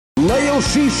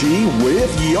Shishi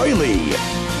with Yoely.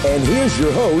 And here's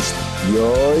your host,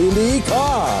 Yoely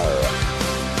Kar.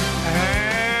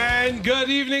 And good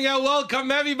evening and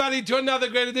welcome everybody to another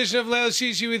great edition of Leil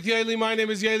Shishi with Yoely. My name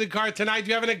is Yoely Kar. Tonight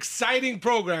we have an exciting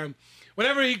program.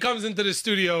 Whenever he comes into the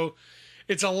studio,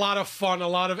 it's a lot of fun, a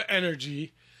lot of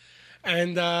energy.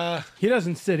 And he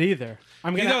doesn't sit either.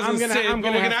 I'm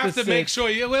gonna have to make sure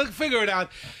we'll figure it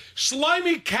out.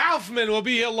 Shlomi Kaufman will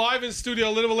be here live in studio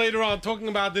a little later on, talking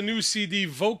about the new CD,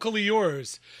 Vocally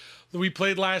Yours, that we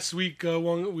played last week.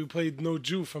 We played No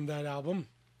Jew from that album,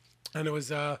 and it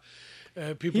was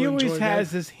people. He always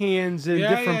has his hands in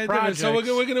different projects. So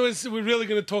we're really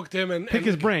gonna talk to him and pick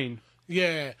his brain.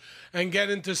 Yeah, and get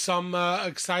into some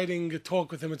exciting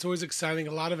talk with him. It's always exciting,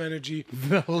 a lot of energy.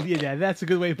 Well, yeah, that's a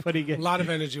good way of putting it. A lot of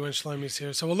energy when Shlomi's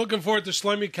here. So we're looking forward to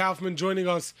Shlomi Kaufman joining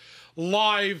us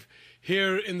live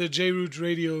here in the JRoot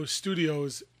radio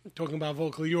studios, talking about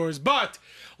Vocally Yours. But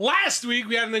last week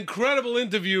we had an incredible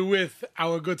interview with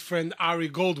our good friend Ari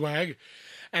Goldwag,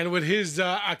 and with his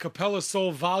A Cappella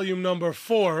Soul Volume Number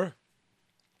 4.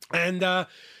 And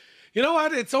you know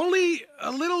what? It's only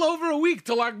a little over a week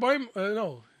to Lag Boim.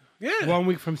 1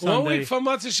 week from Sunday. 1 week from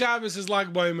Matzah Shabbos is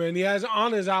Lag Boimer, and he has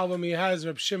on his album, he has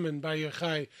Reb Shimon by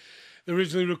Yochai,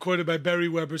 originally recorded by Barry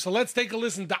Weber. So let's take a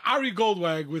listen to Ari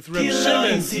Goldwag with Reb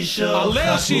Shimon.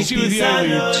 Leil Shishi with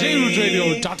Yoely,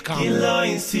 JRootRadio.com.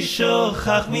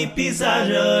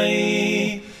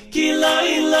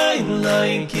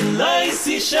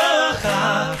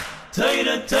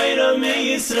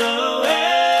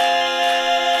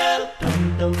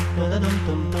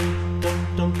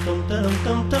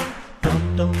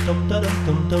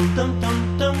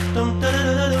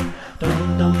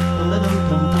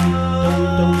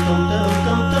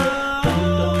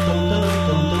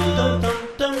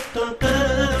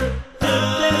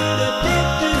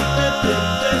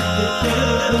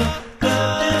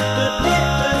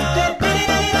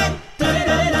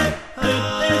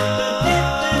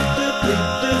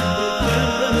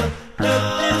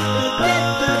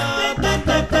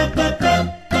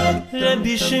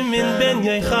 Rabbi Shimon ben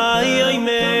Yochai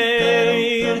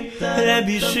Meir,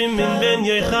 Rabbi Shimon ben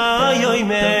Yochai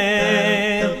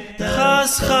Meir.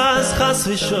 Chas, chas, chas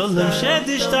v'sholem,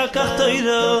 shedish takach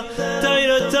toiro,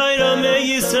 toiro, toiro me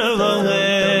Yisrael.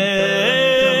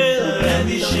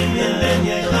 Rabbi Shimon ben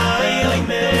Yochai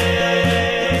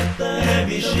Meir,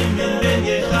 Rabbi Shimon ben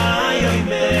Yochai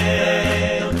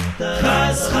Meir.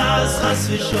 Chas, chas, chas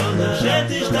v'sholem,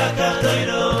 shedish takach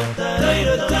toiro,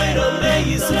 toiro, toiro me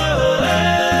Yisrael.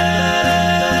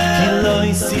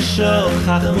 Si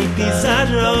shochach mi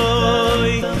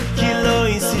pizaroi, ki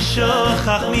loi si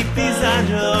shochach mi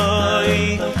pizaroi,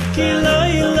 ki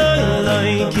loi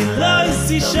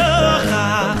si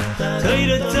shochach,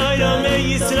 toiro toiro me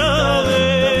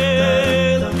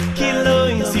Yisrael, ki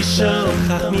loi si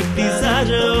shochach mi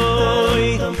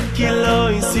pizaroi, ki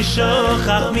loi si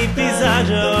shochach mi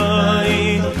pizaroi,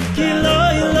 ki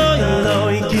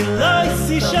loi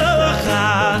si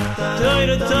shochach,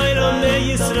 toiro toiro me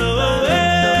Yisrael.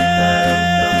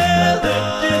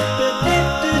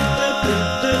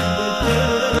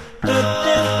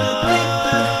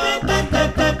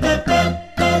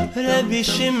 Rabbi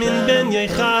Shimon ben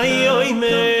Yochai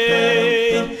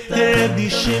Oimer, Rabbi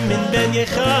Shimon ben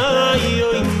Yochai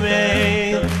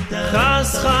Oimer.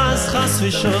 Chas, chas, chas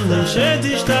v'sholem,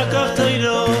 shedish takach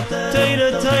toiro, toiro,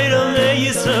 toiro me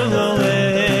Yisrael.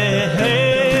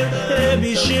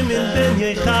 Rabbi Shimon ben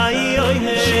Yochai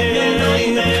Oimer,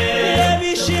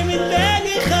 Rabbi Shimon ben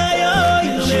Yochai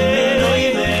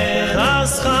Oimer.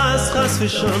 Chas, chas, chas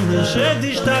v'sholem,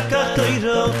 shedish takach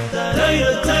toiro,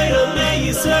 toiro, toiro me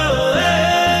Yisrael.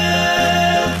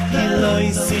 Ki loi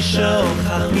si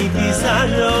shochach mi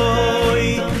pizaroi,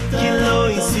 ki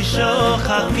loi si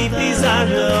shochach mi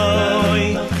pizaroi,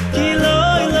 ki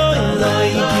loi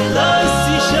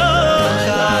si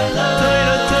shochach,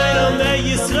 toiro, toiro me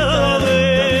Yisrael.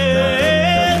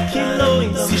 Ki loi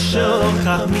si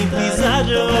shochach mi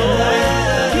pizaroi,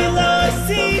 ki loi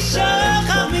si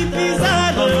shochach mi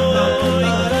pizaroi,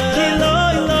 ki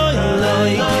loi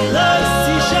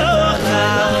si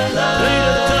shochach,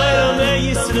 toiro, toiro me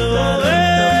Yisrael.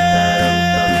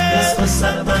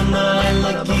 Eschosatana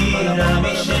elaki,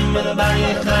 Rabbi Shimon bar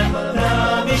Yochai,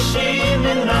 Rabbi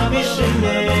Shimon, Rabbi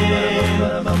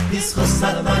Shimon.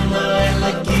 Eschosatana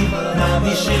elaki,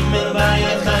 Rabbi Shimon bar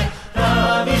Yochai,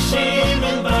 Rabbi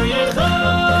Shimon bar Yochai.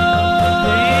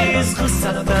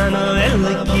 Eschosatana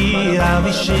elaki,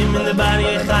 Rabbi Shimon bar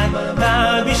Yochai,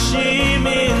 Rabbi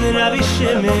Shimon, Rabbi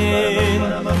Shimon.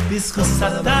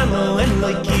 Eschosatana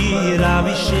elaki,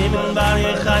 Rabbi Shimon bar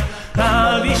Yochai,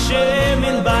 Rabbi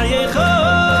Shimon bar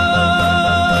Yochai.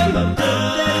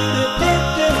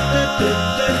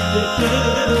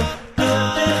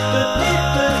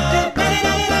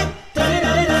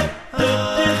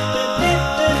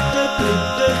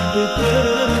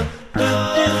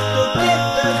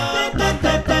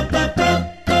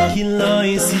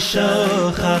 Kiloi si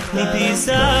shochach mi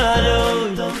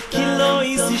pizaroi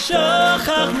Kiloi si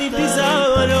shochach mi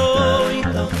pizaroi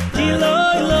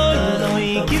Kiloi loi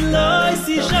loi Kiloi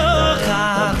si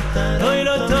shochach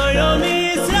Toiro toiro mi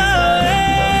Israel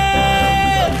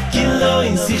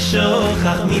Kiloi si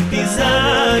shochach mi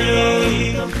pizaroi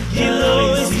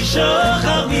Kiloi si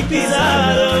shochach mi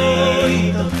pizaroi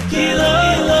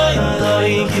Kiloi loi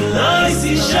loi Kiloi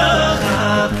si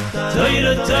shochach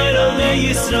Toiro toiro me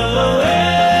Yisroel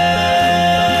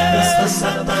B'schus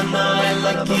Satana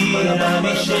Elaki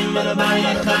Rabbi Shimon Bar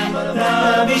Yochai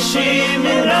Rabbi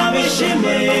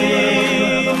Shimon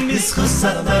B'schus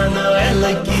Satana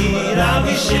Elaki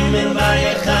Rabbi Shimon Bar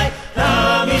Yochai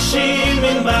Rabbi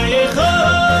Shimon Bar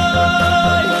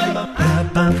Yochai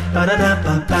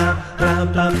Ra-pa-pa-ra-pa-pa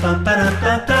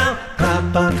Ra-pa-pa-pa-ra-pa-pa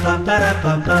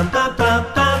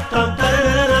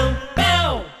Ra-pa-pa-pa-ra-pa-pa-pa-pa-pa-pa-ra-ra-ra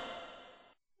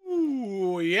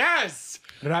Yes,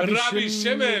 Rabbi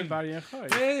Shimon Bar Yochai.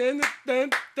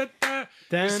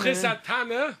 B'schus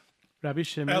Satana Rabbi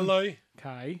Shimon Eloi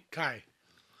Kai.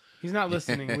 He's not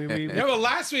listening. Yeah, well,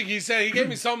 last week he said he gave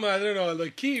me some, I don't know,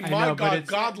 like key, my God,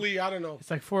 godly, I don't know.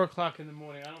 It's like 4:00 in the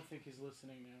morning. I don't think he's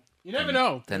listening now. You never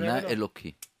know. Tana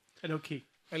Eloki. Eloki.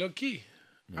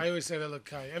 I always say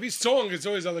Elokai. Every song is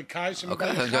always Elokai.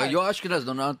 Okay, you're Ashkenaz,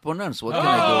 don't know pronounce. What can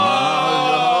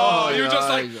I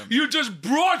do? You just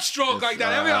broad stroke like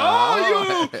that.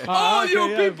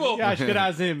 You people. Yeah,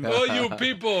 Ashkenazim. Oh, you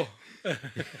people. Is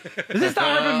this the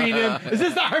Arba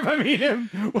Medium?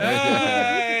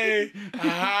 Hey.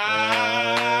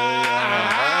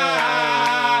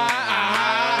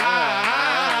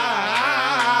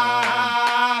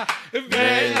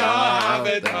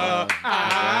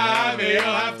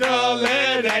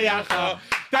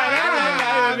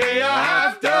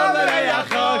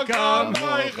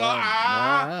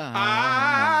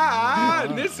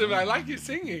 Listen, I like you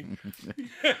singing.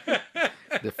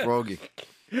 The froggy.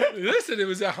 Listen, it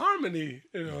was a harmony.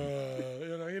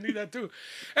 You need that too.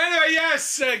 Anyway,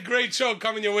 yes, great show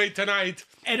coming your way tonight.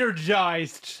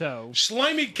 Energized show.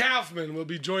 Shlomi Kaufman will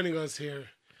be joining us here.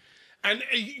 And,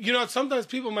 sometimes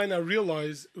people might not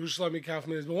realize who Shlomi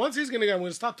Kaufman is, but once he's going to go, I'm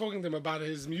going to start talking to him about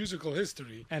his musical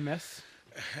history. MS.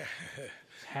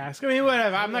 Task. I mean,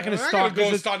 whatever. I'm not going to start.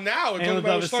 Start now. And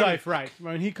about Shlomi. Right.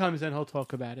 When he comes in, he'll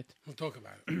talk about it. We'll talk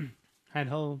about it. And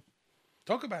he'll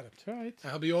talk about it. That's right.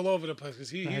 I'll be all over the place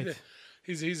because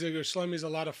Shlomi's a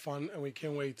lot of fun, and we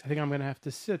can't wait. I think I'm going to have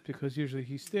to sit because usually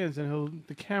he stands, and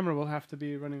the camera will have to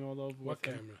be running all over. What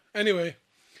camera? Anyway.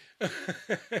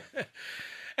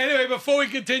 Anyway, before we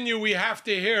continue, we have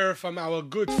to hear from our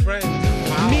good friend.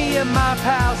 Wow. Me and my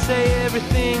pal say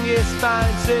everything is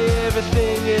fine, say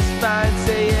everything is fine,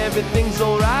 say everything's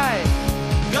alright.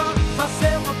 Got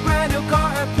myself a brand new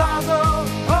car at Plaza,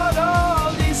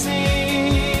 all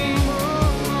leasing.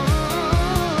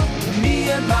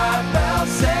 Me and my pal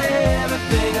say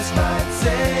everything is fine,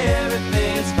 say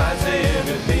everything is fine, say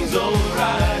everything's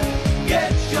alright.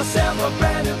 Get yourself a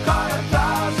brand new car at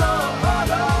Plaza,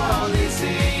 all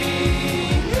leasing.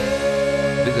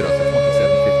 Visit us at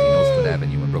 2750 Northwood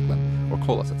Avenue in Brooklyn or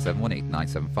call us at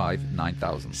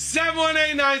 718-975-9000.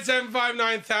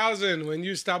 718-975-9000. When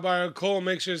you stop by or call,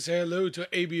 make sure to say hello to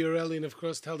A.B. Orelli and, of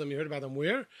course, tell them you heard about them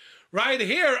where? Right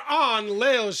here on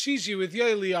Leil Shishi with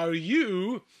Yoely. Are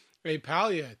you a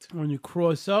pal yet? When you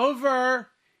cross over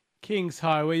King's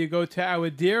Highway, you go to our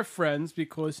dear friends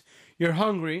because you're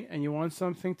hungry and you want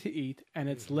something to eat, and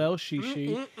it's Leil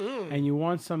Shishi, and you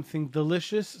want something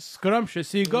delicious, scrumptious.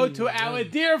 So you go to our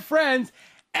dear friends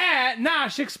at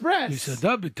Nash Express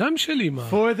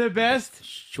for the best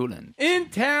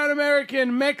in-town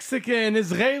American, Mexican,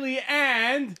 Israeli,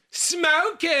 and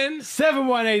smoking.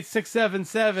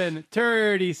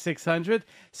 718-677-3600.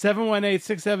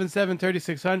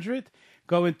 718-677-3600.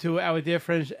 Go into our dear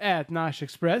friends at Nash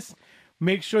Express.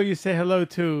 Make sure you say hello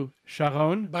to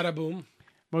Sharon. Bada boom.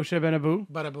 Moshe Ben Abu.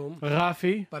 Bada boom.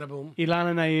 Rafi. Bada boom.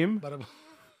 Ilana Naim. Bada boom.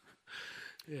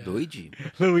 Yeah.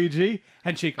 Luigi.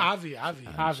 And Chico. Avi the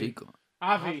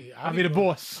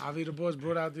boss. Avi the boss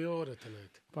brought out the order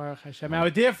tonight. Baruch Hashem. Our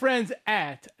dear friends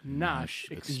at Nash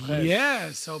Express.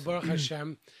 Yeah, so Baruch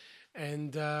Hashem.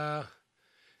 And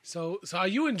so are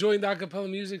you enjoying the acapella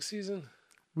music season?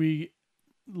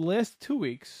 Last 2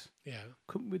 weeks. Yeah.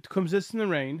 It comes this in the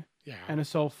rain. Yeah. And a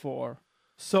Soul 4.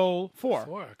 Soul 4.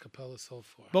 Acapella Soul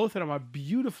 4. Both of them are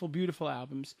beautiful, beautiful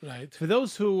albums. Right. For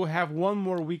those who have one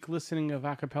more week listening of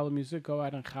acapella music, go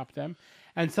out and cop them.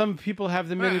 And some people have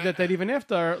the minute that even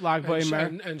after Lag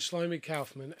BaOmer. And Shlomi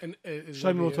Kaufman. And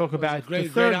Shlomi will talk about the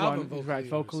third one.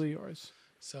 Vocally Yours.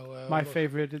 So my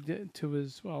favorite too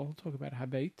is, we'll talk about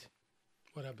Habait.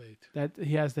 What habait? That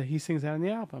he sings that on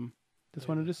the album. That's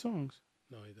one of the songs.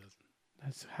 No, he doesn't.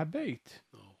 That's habait.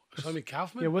 No. Shlomi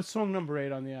Kaufman? Yeah, what's song number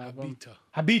 8 on the album? Habita.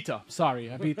 Habita. Sorry,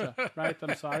 Habita. Right?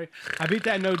 I'm sorry. Habita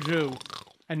and No Jew.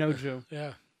 And No Jew.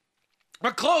 Yeah.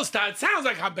 But close to it. Sounds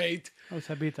like habait. Oh, it's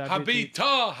Habita.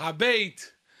 Habita,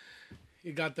 habait.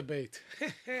 You got the bait.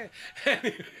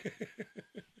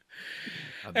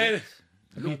 Habit.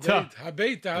 Habita.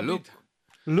 Habait, habait. Look.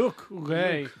 Look,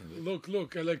 okay. Look,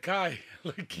 Elekai,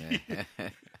 Eleki.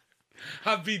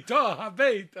 Habita,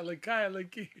 habait, Elekai,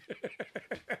 Eleki.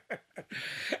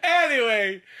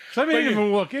 Anyway. Somebody didn't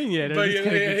even walk in yet. But, It's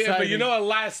getting but exciting. you know what,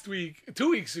 last week,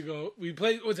 2 weeks ago, we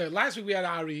played, what's that? Last week we had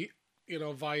Ari,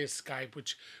 via Skype,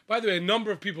 which, by the way, a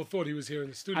number of people thought he was here in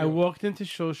the studio. I walked into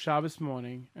show Shabbos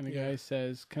morning, and the guy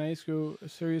says, "Can I ask you a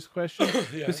serious question?"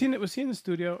 Was he in the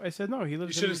studio? I said, "No, he You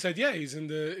lives." should have said, yeah, he was in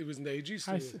the AG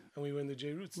studio, said- and we were in the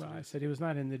JRoot studio. Well, I said he was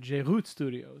not in the JRoot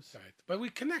studios. Right. But we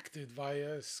connected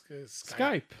via Skype.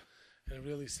 Skype. And it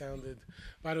really sounded,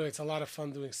 by the way, it's a lot of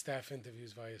fun doing staff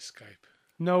interviews via Skype.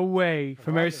 No way.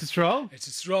 From Eretz Yisrael? It's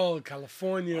a stroll,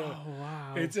 California. Oh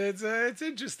wow. It's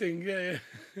interesting. Yeah.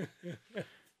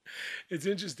 It's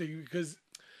interesting because,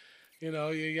 you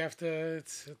have to,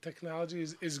 technology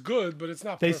is good, but it's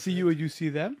not They perfect. see you and you see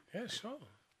them? Yeah, sure.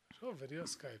 Video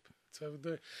Skype. So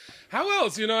how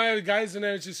else? I have guys in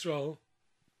Eretz Yisrael.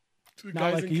 Two Not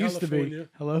guys like in it used to be. California.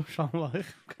 Hello, Shalom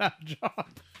Aleichem. Got a job.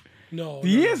 No.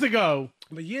 Years ago.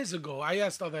 But years ago, I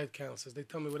asked other head counselors. They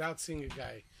tell me without seeing a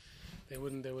guy, they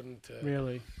wouldn't.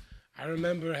 Really? I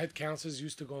remember head counselors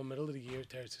used to go in the middle of the year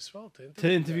to Eretz Yisrael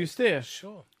To interview guys. Steve?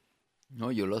 Sure. No,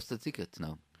 you lost the ticket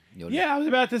now. Yeah, I was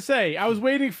about to say. I was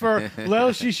waiting for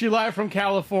Lel Shishi Live from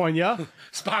California.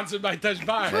 Sponsored by Touch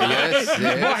Bar. Yes,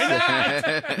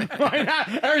 yes. Why not?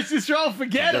 Eretz Yisrael,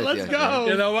 forget it. Let's Yeah, go.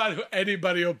 You know what?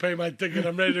 Anybody will pay my ticket.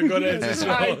 I'm ready to go to Eretz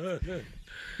Yisrael.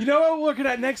 You know what we're looking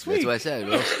at next That's week? why I said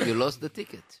you lost the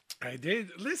ticket. I did.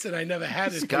 Listen, I never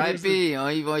had it. Skype,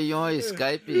 oi, oi, oi,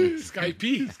 Skype.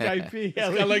 Skype. Skype.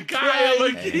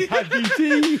 Elekai.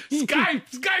 Haditi.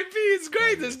 Skype is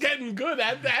great. It's getting good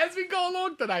as we go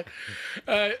along tonight.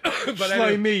 But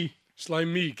anyway,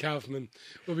 Shlomi Kaufman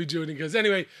will be joining us.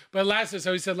 Anyway, but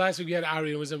so we said last week we had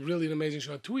Ari. It was a really amazing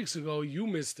show. 2 weeks ago, you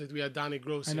missed it. We had Donnie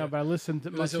Gross I know, here. but I listened to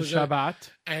Listen, Moshe it was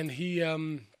Shabbat. And he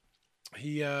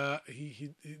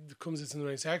comes in the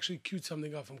rain. So I actually queued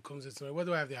something up from Comes in the rain. What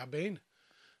do I have there? Haben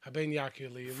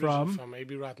Yakuli. From?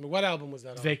 A.B. Rotman. What album was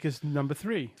that on? Vekas number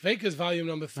 3. Vekas volume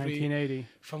number 3. 1980.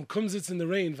 From Comes in the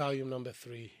Rain volume number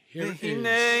 3. Here it is.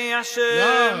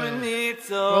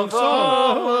 Wrong Wrong song.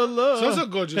 Oh, So it's a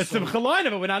gorgeous That's song. Simcha Leina,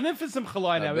 but we're not in for Simcha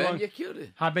Leina. We Ben want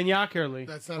Yakuri. Haben Yakerli.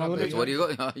 That's not Well, let Haben me- What do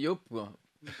you got? Yup.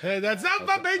 Hey, that's not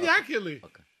Haben Yakuli.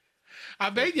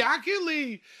 Haben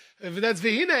Yakuli. That's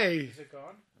Vihine. Is it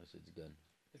gone? It's gone.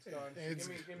 It's gone. It's-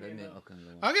 Let me- okay,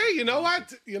 Okay, you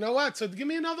know what? So give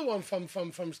me another one from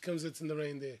Comes in the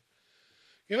Rain there.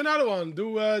 Give another one.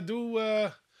 Do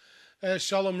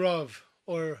Shalom Rav.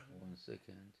 Or 1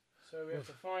 second. So we have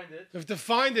to find it. if to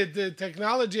find it, the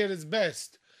technology at its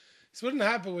best. This wouldn't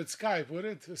happen with Skype, would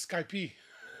it? Skype.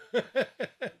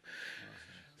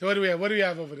 So what do we have? What do we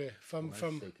have over there? From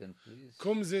 1 second, please.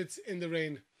 Comes It in the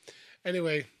Rain.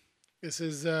 Anyway, this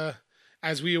is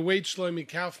as we await Shlomi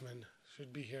Kaufman,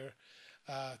 should be here,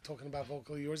 talking about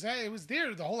Vocal Yours. Hey, it was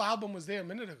there. The whole album was there a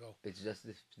minute ago. It's just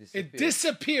It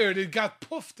disappeared. It got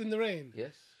puffed in the rain.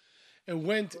 Yes. It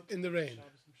went in the rain.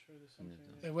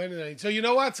 It went in the rain. So you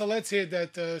know what? So let's hear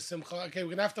that Simcha. Okay, we're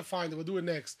going to have to find it. We'll do it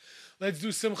next. Let's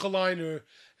do Simcha Liner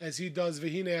as he does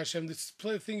Vihine Hashem. This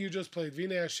thing you just played,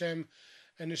 Vihine Hashem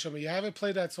and Neshama. You haven't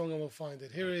played that song and we'll find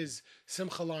it. Here is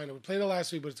Simcha Liner. We played it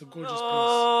last week, but it's a gorgeous piece.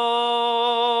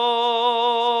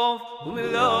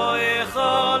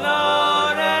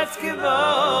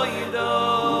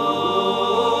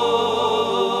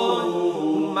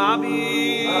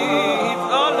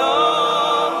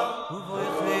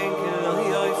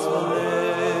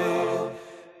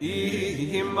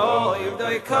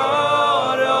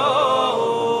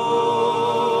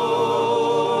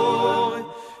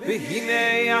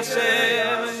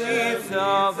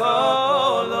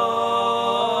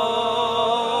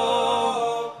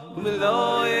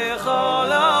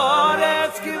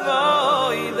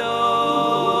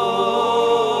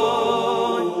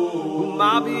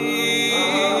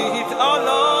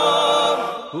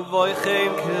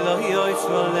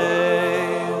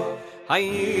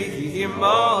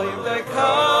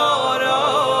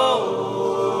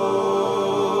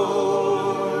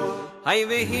 Hay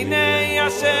vehine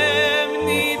Hashem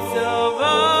nitzavalo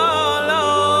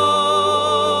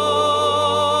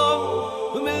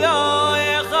Umlo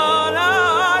echal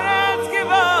haaretz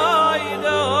kivaydo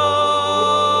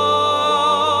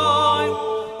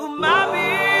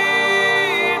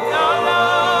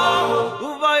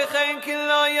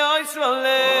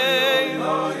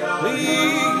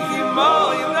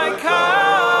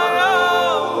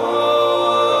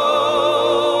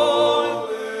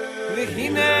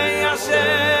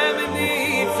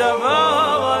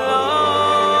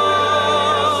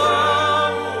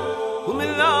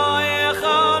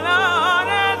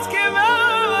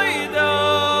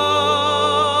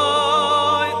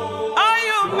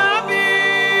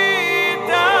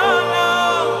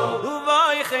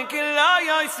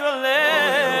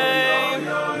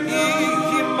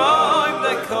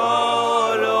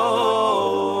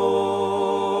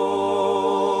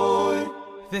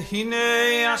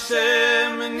Hine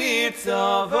Hashem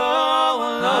nitzavol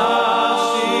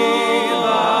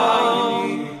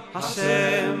Hashivayim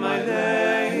Hashem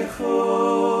Eilechu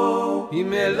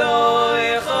Im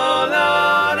Eloi Chol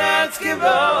Haaretz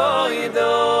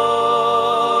Kivoido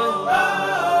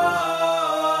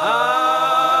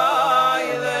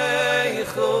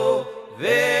Eilechu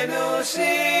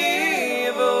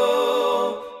Venushivu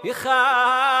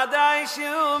Yichadai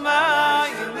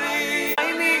Shumayim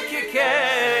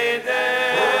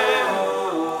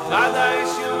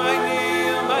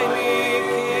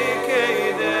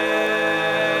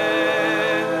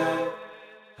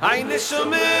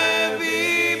Nishome vi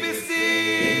bisi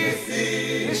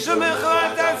Nishome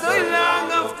chot so lang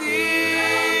of ti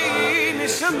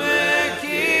Nishome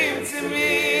kim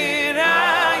tzmir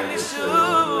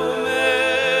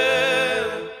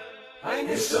Ay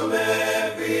nishome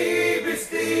vi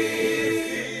bisi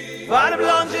Var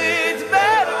blonjit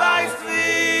ver leist vi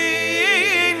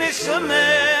Nishome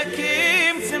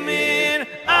kim tzmir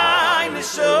Ay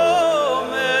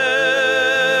nishome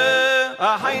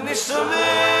Ay nishome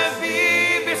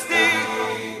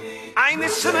Eine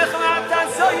Stimme hat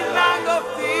so lang auf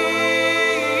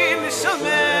die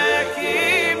Stimme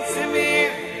kommt zu mir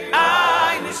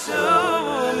eine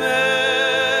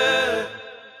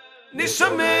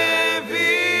Stimme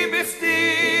wie bist du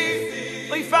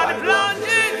ich fahre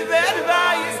plonge wer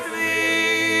weiß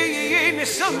wie eine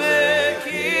Stimme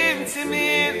kommt zu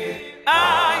mir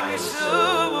eine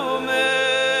Stimme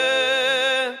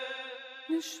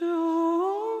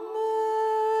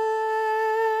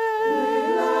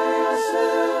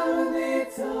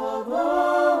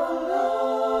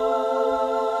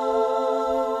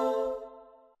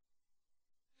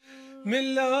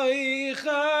Miloi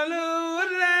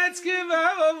Chaluretz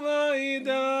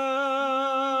Kivoidai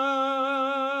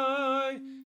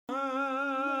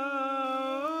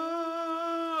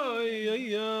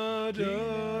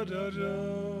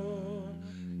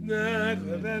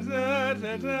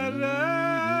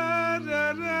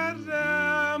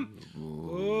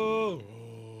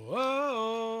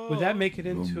Would that make it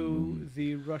into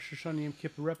the Rosh Hashanah Yom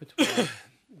Kippur repertoire?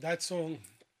 That song.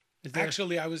 Is there,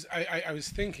 Actually, I was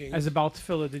thinking. as about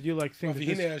tefillah, did you like think? Of That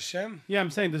Hine this, Hashem. yeah, I'm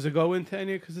saying, does it go into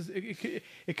any? Because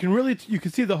it can really, you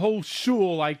can see the whole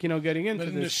shul, like getting into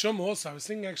But in this. Neshama also, I was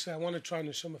thinking actually I want to try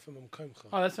Neshama from Mkoimcha.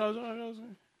 Oh, that's what I was.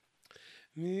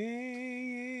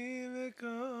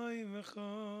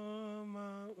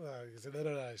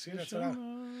 See, that's what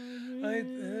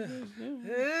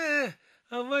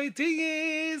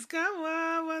Avoitis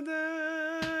kavadai,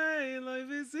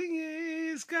 life is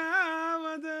singing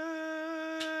kavadai,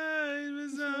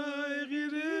 bezoi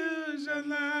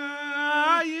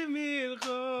Yerushalayim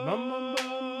ilcho.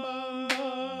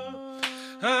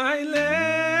 Hai ledai,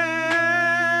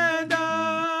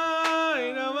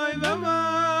 ravai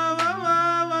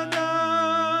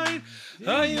vavavavavadai,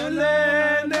 hai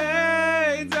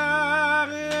ulenei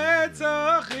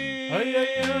zachetzochi.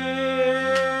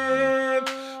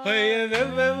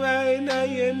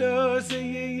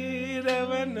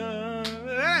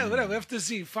 Whatever, we have to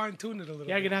see, fine tune it a little.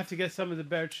 Yeah, you're bit. gonna have to get some of the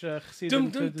Berch Dum, Chassidim.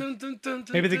 dum, dum, dum, dum,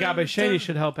 Maybe the dum, Gabbai Sheni dum.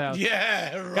 should help out.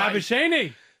 Yeah, right. Gabbai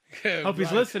Sheni. Yeah, Hope he's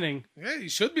right. listening. Yeah, he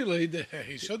should be listening.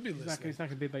 He should be He's listening. not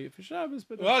gonna be by you for Shabbos,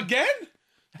 but Well, again?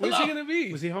 Where's he gonna be?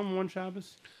 was he home one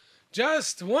Shabbos?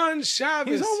 Just one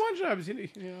Shabbos. He's home one Shabbos. You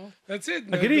know. That's it.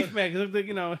 A grief man,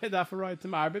 head off a ride to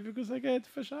Marbet because I get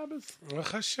for Shabbos.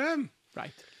 Baruch Hashem.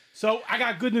 Right. So I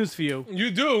got good news for you.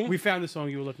 You do? We found the song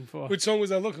you were looking for. Which song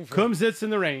was I looking for? Come Sits in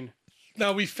the Rain.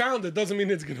 Now we found it. Doesn't mean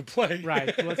it's gonna play. Right.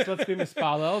 Let's be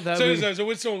mispalel. So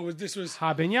which song was this? Was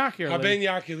Haben Yakir. Haben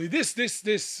Yakili. This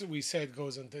we said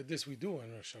goes into this we do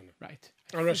on Rosh Hashanah. Right.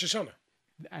 On Rosh Hashanah.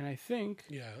 And I think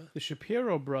Yeah. the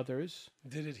Shapiro brothers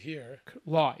Did it here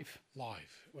live.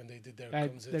 when they did their That-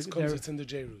 comes it's in the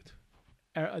JRoot.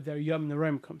 Their Yom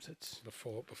Narim Come Sits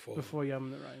Before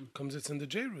Yom Narim. comes it's in the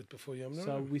JRoot before Yom So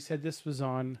Noraim. we said this was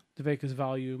on the Vekas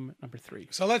volume number 3.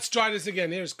 So let's try this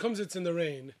again. Here's Comes It's in the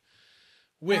Rain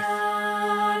with. Here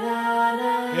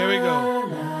we go.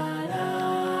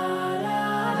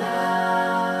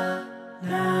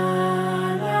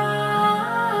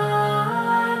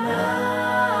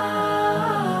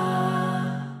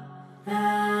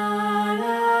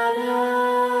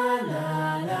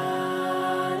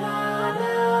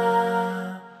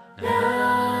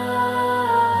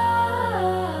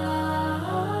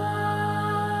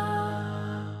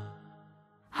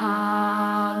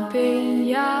 Haben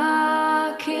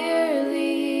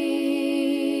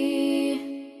Yakirli,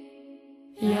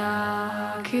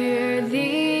 Yakirli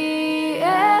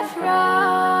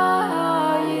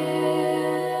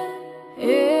Ephraim,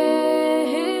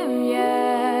 Im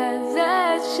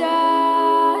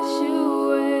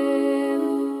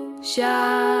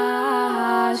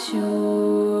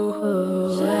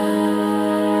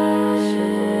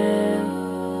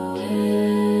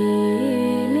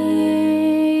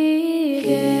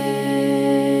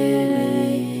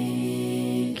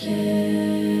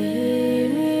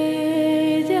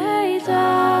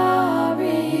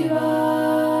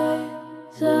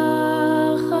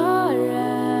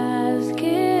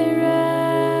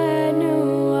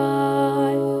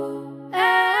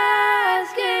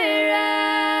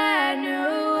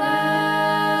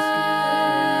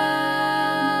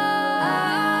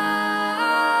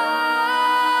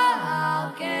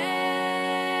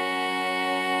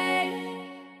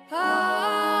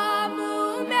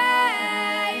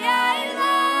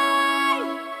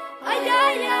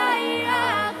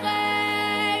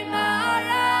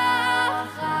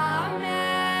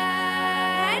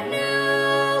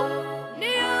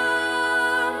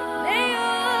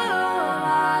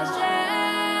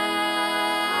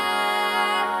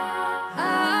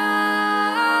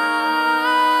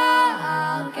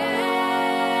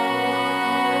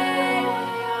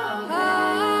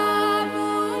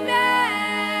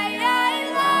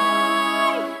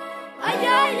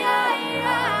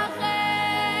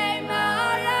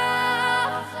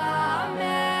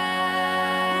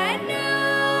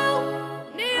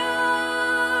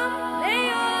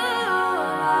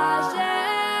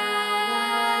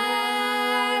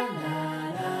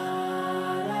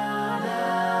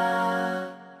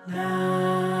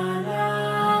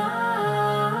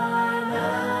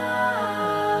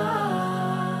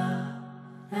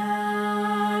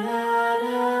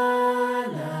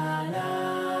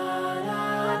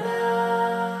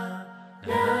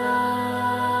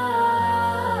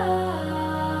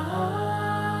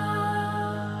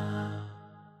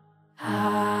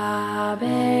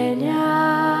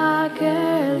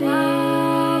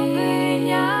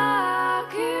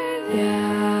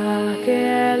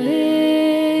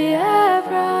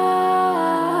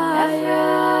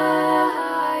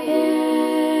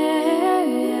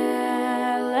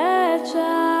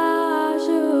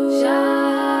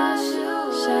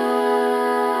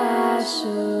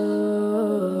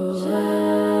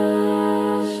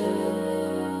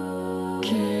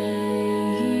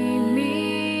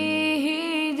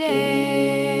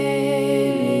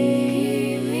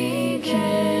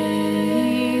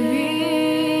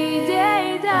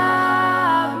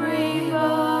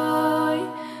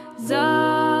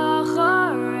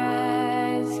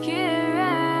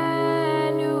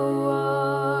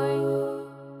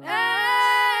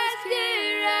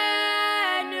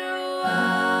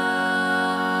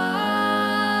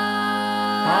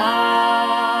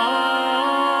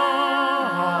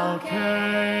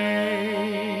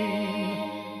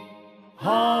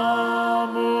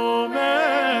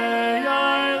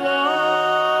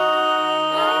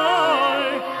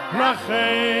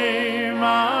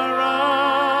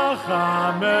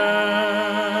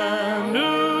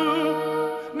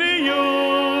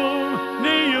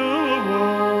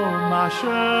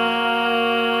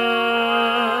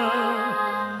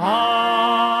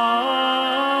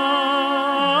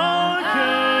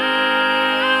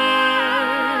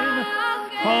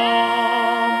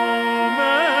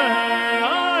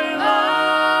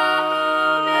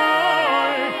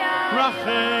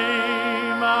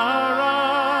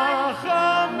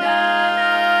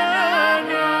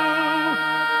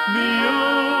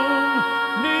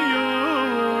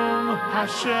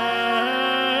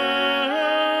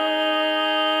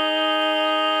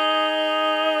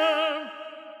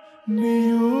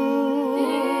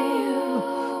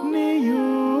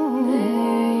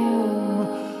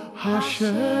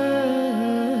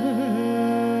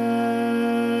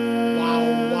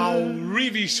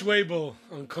Schwabel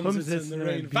on Comes It's in the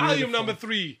Rain. Volume number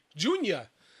 3, Junior.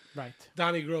 Right.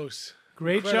 Donnie Gross.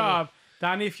 Great Incredible. job.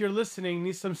 Donnie, if you're listening,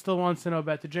 Nisam still wants to know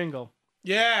about the jingle.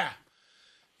 Yeah.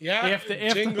 Yeah.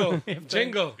 Jingle.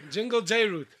 Jingle. Jingle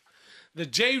JRoot. The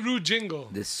JRoot jingle.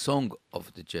 The song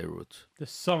of the JRoot. The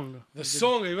song. The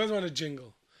song. He doesn't want a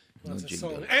jingle. He wants No a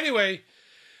jingle. song. Anyway,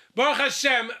 Baruch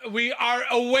Hashem, we are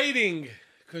awaiting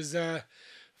because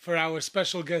for our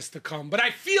special guest to come. But I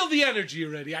feel the energy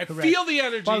already. I feel the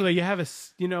energy. By the way, you have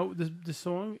the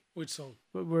song. Which song?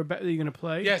 You're going to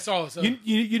play. Yes. Also.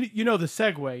 You know the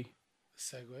segue.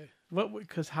 Segue. What?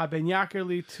 Because haben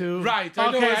Yakerli too. Right.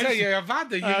 I know what I'm saying.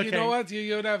 You know what?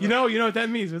 You know what that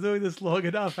means. We're doing this long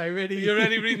enough. You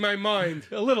already read my mind.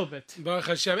 A little bit. Baruch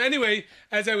Hashem. Anyway,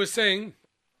 as I was saying,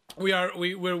 we're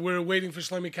waiting for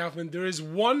Shlomi Kaufman. There is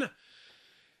one.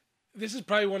 This is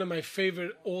probably one of my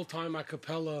favorite all-time a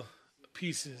cappella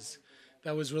pieces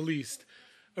that was released.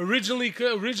 Originally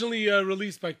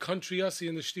released by Country Yossi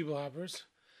and the Stiebelhoppers.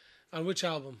 On which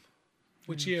album?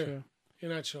 Which year?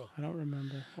 You're not sure. I don't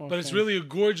remember. But it's really a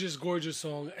gorgeous, gorgeous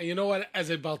song. And you know what? As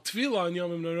a Baltvila on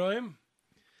Yom Noraim,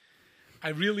 I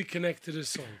really connect to this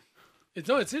song.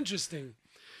 It's interesting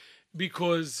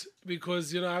because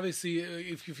obviously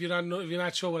if you're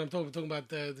not sure what I'm talking about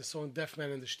the song "Deaf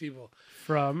Man in the Stiebel"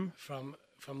 from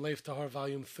Leif Tahar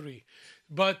Volume 3.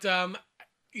 But I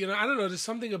don't know. There's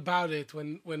something about it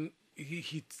when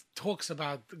he talks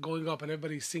about going up and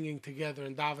everybody's singing together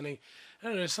and davening. I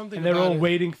don't know. There's something. And they're about all it.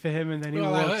 waiting for him, and then he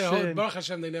walks in. Baruch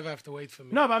Hashem, they never have to wait for me.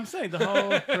 No, but I'm saying the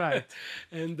whole right.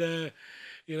 And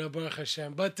Baruch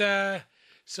Hashem. But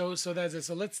so that's it.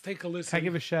 So let's take a listen. Can I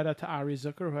give a shout out to Ari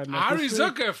Zucker, who I met Ari this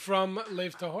week? Zucker from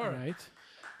Leif Tahor. Right.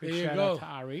 Big There you shout go. out to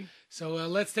Ari. So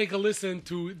let's take a listen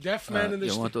to Deaf Man in the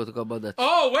You Stiebel. want to talk about that?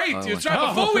 Oh wait, it's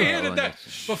right.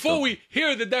 Before we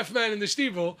hear the Deaf Man in the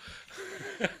Stiebel.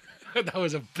 That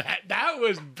was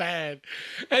bad.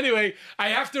 Anyway, I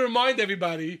have to remind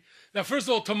everybody that first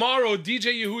of all, tomorrow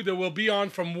DJ Yehuda will be on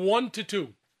from 1 to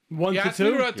 2. 1 to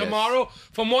 2? Yes. Tomorrow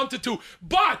from 1 to 2.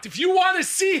 But if you want to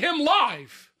see him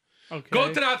live, go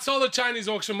to the Hatzalah Chinese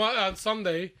auction on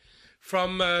Sunday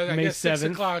from May 6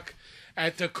 7th. o'clock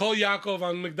at Kol Yaakov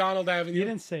on McDonald Avenue. You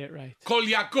didn't say it right. Kol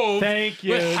Yaakov. Thank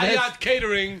you. With That's- Hayat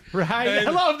Catering. Right. And-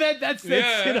 I love that. That's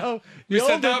the older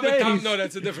days. No,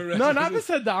 that's a different No, recipe. not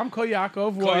Misadam. Kol Yaakov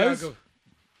Kol was.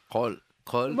 Yaakov.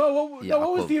 Call. Well,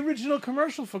 what was the original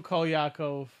commercial for Kol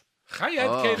Yaakov?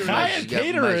 Hayat Catering. Hayat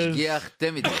Caterers. משגיח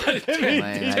תמיד.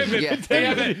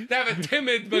 They have a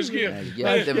timid mashgiach.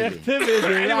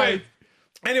 Right.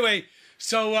 Anyway,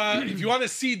 so if you want to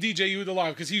see DJ Yehuda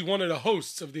live, because he's one of the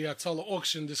hosts of the Hatzalah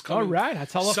auction this coming All right,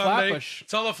 Hatzalah Sunday. Flatbush.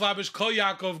 Hatzalah Flatbush, Kol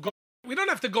Yaakov. We don't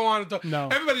have to go on and talk. No.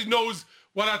 Everybody knows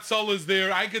what Hatzalah is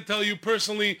there. I could tell you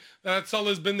personally that Hatzalah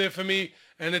has been there for me,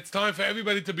 and it's time for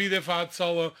everybody to be there for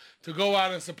Hatzalah, to go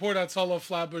out and support Hatzalah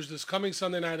Flatbush this coming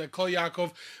Sunday night at Kol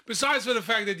Yaakov. Besides for the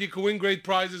fact that you can win great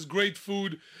prizes, great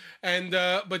food, and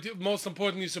but most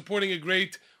importantly, supporting a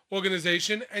great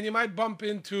organization, and you might bump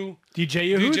into DJ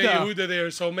DJ Yehuda. Yehuda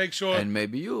there. So make sure. And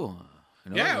maybe you.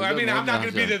 Yeah, I mean, I'm not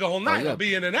going to be there the whole night. I'll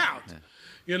be in and out.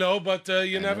 But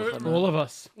you never. All of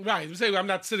us. Right. Say I'm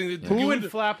not sitting there. Who in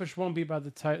Flatbush won't be by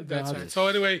the time. That's right. So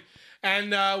anyway,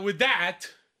 and with that,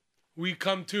 we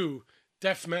come to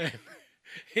Deaf Man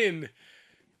in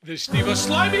the Stiebel.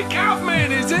 Slimy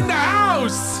Kaufman is in the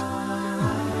house.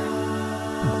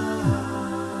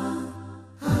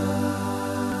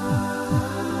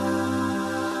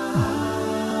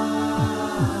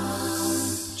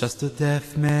 Just a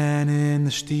deaf man in the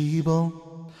Stiebel,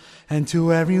 and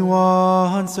to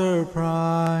everyone's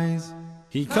surprise,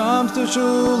 he comes to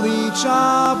shul each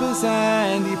Shabbos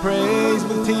and he prays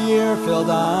with tear-filled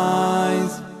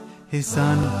eyes. His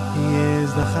son, he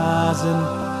is the Chazan,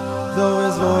 though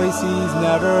his voice he's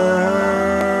never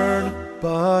heard,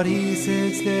 but he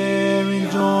sits there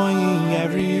enjoying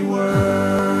every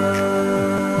word.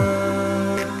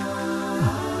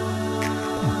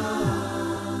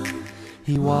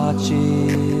 He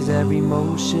watches every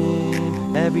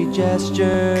motion, every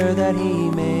gesture that he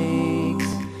makes,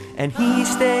 and he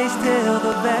stays till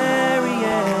the very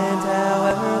end,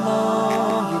 however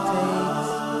long it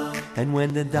takes. And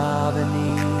when the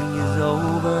davening is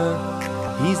over,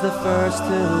 he's the first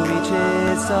to reach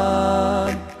his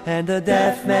son, and the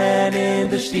deaf man in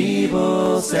the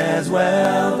Stiebel says,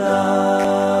 "Well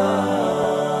done."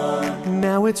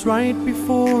 Now it's right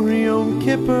before Yom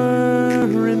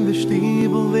Kippur, in the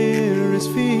Stiebel there is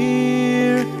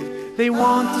fear. They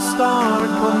want to start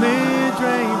Kol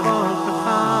Nidre, but the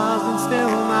Chazan's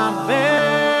still not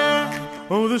there.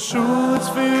 Oh, the shul is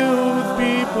filled with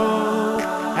people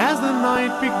as the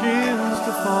night begins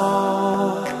to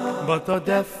fall, but the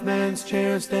deaf man's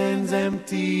chair stands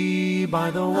empty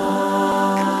by the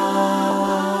wall.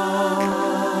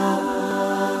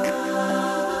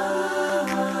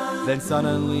 Then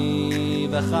suddenly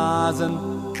the Chazan,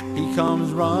 he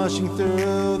comes rushing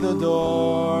through the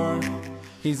door.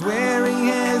 He's wearing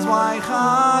his white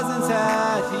Chazan's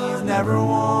hat he's never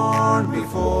worn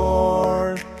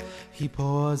before. He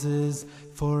pauses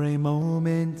for a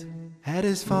moment at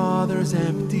his father's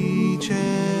empty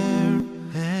chair,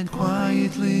 and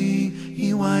quietly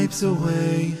he wipes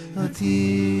away a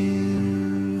tear.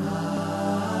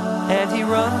 And he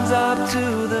runs up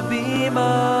to the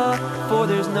bima, for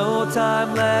there's no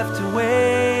time left to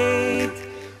wait.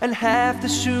 And half the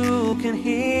shul can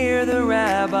hear the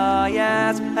rabbi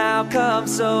ask, "How come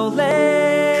so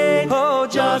late?" Oh,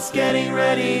 just getting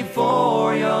ready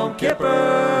for Yom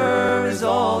Kippur is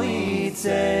all he'd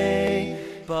say.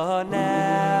 But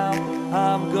now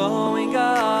I'm going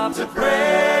up to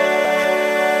pray.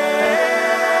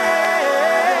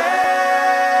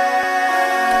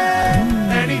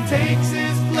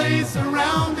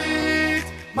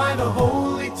 the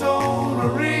holy tone a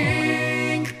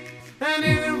ring, and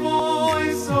in a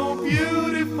voice so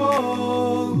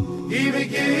beautiful, he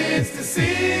begins to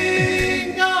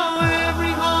sing. Oh,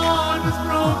 every heart was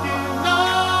broken,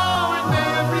 oh, and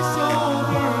every soul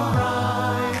burned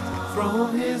bright.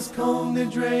 From his Kol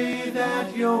Nidre that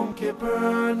Yom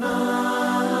Kippur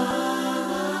night.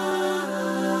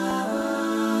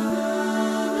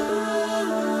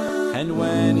 And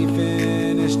when he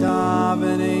finished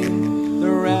davening, the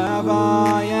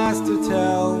rabbi asked to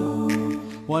tell,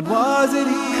 what was it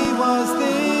he was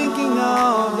thinking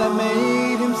of that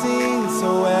made him sing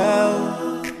so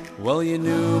well? Well, you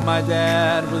knew my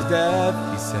dad was deaf,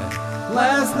 he said.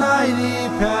 Last night he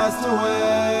passed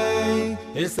away.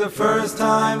 It's the first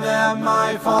time that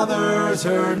my father's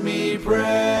heard me pray.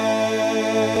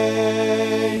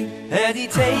 And he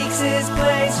takes his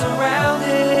place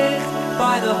surrounded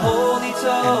by the holy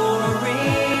Torah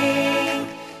ring,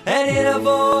 and in a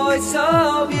voice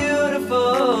so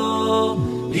beautiful,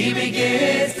 he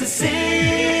begins to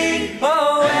sing.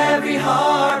 Oh, every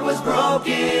heart was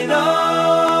broken,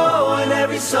 oh, and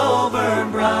every soul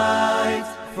burned bright.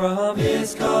 From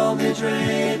his Kol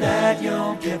Nidre that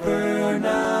Yom Kippur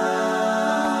night.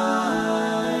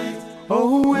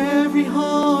 Oh, every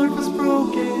heart was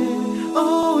broken,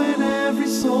 oh, and every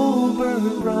soul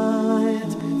burned bright.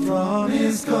 From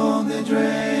his Kol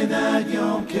Nidre that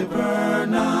Yom Kippur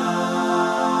night.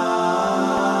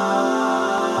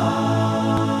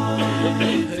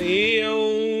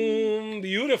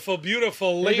 Beautiful,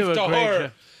 beautiful. They Leif do a great Tahor,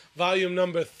 job. volume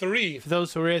number 3. For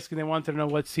those who were asking, they wanted to know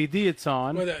what CD it's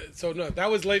on. So no, that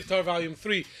was Leif Tahor, volume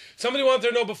 3. Somebody wanted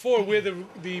to know before where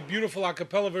the beautiful a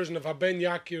cappella version of Haben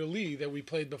Yakir Li that we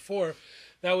played before.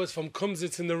 That was from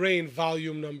Kumsitz in the Rain,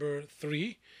 volume number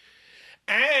 3.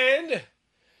 And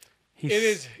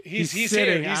he's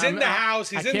sitting. here. He's in the house.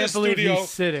 He's in the studio. He's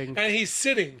sitting. And he's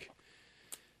sitting.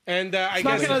 And I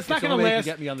not guess gonna- it's not going to last.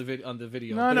 Get me on the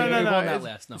video. No. It won't It's,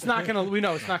 last. No. it's not going to. We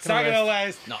know it's not it's going not to going to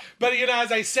last. last. No. But,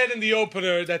 as I said in the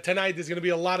opener, that tonight there's going to be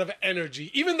a lot of energy.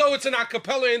 Even though it's an a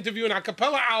cappella interview, an a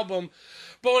cappella album,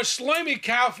 but when Shlomi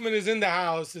Kaufman is in the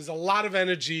house, there's a lot of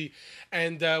energy,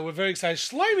 and we're very excited.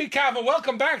 Shlomi Kaufman,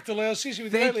 welcome back to Leil Shishi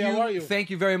with Thank Yoely. How are you?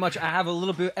 Thank you very much. I have a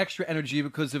little bit extra energy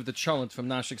because of the challenge from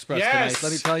Nash Express Yes. tonight.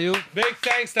 Let me tell you. Big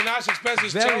thanks to Nash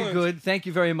Express's Very challenge. good. Thank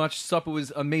you very much. Supper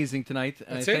was amazing tonight.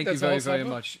 And That's I it? thank you That's very, all very supper?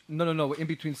 much. No. In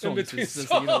between songs. In between It's just,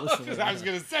 songs, listen, I was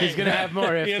going to say. He's going to have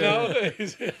more after.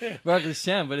 Baruch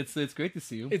Hashem, but it's great to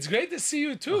see you. It's great to see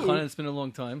you, too. It's been a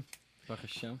long time. Baruch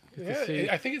Hashem. Yeah,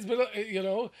 I think it's been,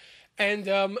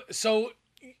 and so,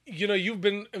 you've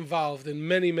been involved in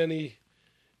many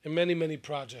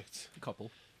projects.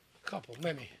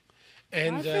 Many.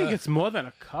 And I think it's more than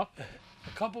a cup. a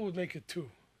couple would make it 2.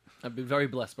 I've been very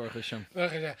blessed, Baruch Hashem.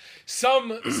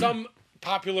 Some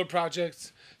popular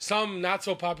projects, some not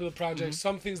so popular projects,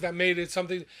 some things that made it,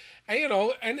 something,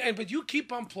 and but you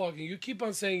keep on plugging, you keep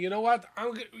on saying, you know what,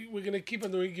 we're gonna keep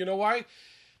on doing. You know why?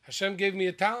 Hashem gave me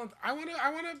a talent. I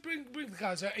wanna bring the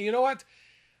guys. And you know what?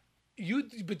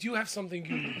 But you have something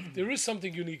unique. There is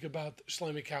something unique about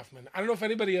Shlomi Kaufman. I don't know if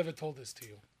anybody ever told this to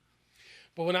you,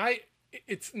 but when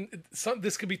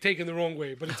this could be taken the wrong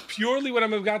way, but it's purely what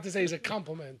I'm about to say is a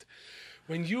compliment.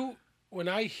 When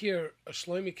I hear a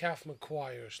Shlomi Kaufman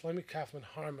choir, Shlomi Kaufman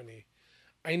harmony,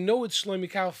 I know it's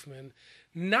Shlomi Kaufman,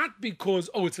 not because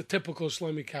it's a typical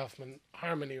Shlomi Kaufman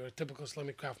harmony or a typical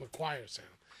Shlomi Kaufman choir sound.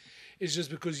 It's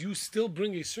just because you still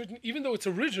bring a certain, even though it's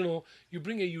original, you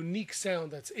bring a unique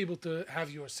sound that's able to have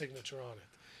your signature on it.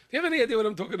 Do you have any idea what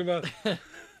I'm talking about?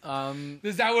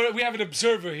 We have an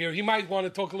observer here. He might want to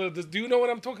talk a little. Do you know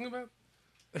what I'm talking about?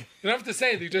 You don't have to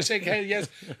say it. You just say yes.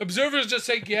 Observers just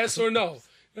say yes or no.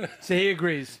 So he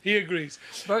agrees. He agrees.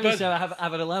 Baruch Hashem,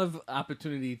 I've had a lot of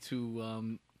opportunity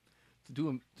to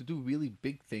do really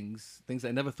big things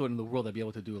I never thought in the world I'd be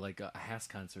able to do, like a Haas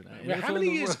concert. How many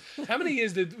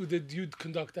years did you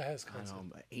conduct a Haas concert?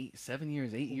 7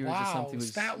 years, 8 years Wow, or something.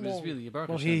 it's that It was long. really Baruch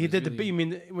Well, Hashem, he it was did really, you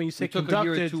mean when you say we took a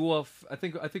year or conducted? 2 off. I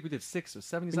think we did 6 or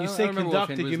 7 years. When you I say don't remember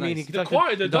conducted, offhand, it you was mean nice. he The conducted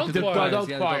choir, the adult choir. adult Yeah, the adult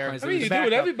choir. choir. I mean, you do Backup.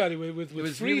 with everybody, with It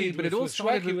was Fried, really, but it all with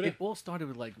started Schwecky, with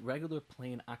with like regular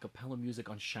playing a cappella music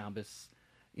on Shabbos.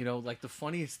 Like the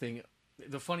funniest thing.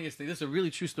 This is a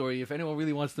really true story. If anyone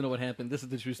really wants to know what happened, this is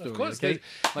the true story. Of course, okay?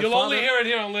 you'll only hear it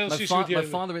here on Leil Shishi with My Yoely.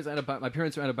 father is my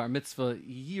parents were at a bar mitzvah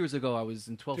years ago. I was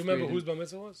in 12th grade. Do you remember whose bar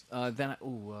mitzvah was?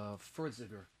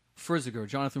 Furziger,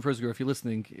 Jonathan Furziger. If you're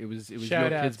listening, it was your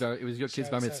Shout out. kid's bar. It was your kid's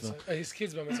bar mitzvah. His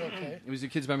kid's bar mitzvah. Okay. It was your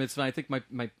kid's bar mitzvah. I think my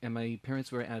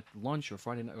parents were at lunch or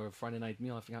Friday night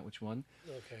meal. I forgot which one.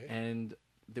 Okay. And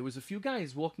there was a few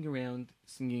guys walking around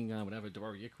singing whatever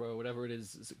Dvar Yikra, whatever it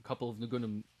is. A couple of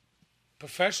Nagunim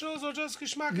professionals or just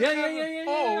geschmack? Yeah.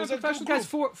 Oh, it was like a professional group. guys,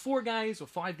 four guys or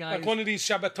five guys. Like one of these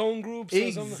Shabbaton groups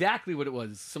or something? Exactly what it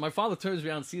was. So my father turns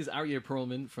around and sees Aryeh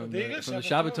Perlman from There you the go,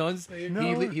 Shabbatons. There you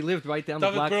go. He lived right down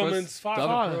David the block from Perlman's us. father.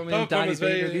 David Perlman, David Donnie Perlman's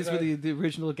very- Baker. These were right. the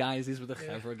original guys. These were the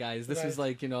Chevra guys. This is Right.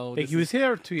 like, you know, I think this he was is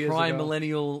here 2 years prime ago.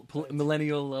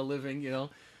 millennial living, you know.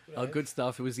 Right. Good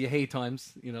stuff. It was Yehei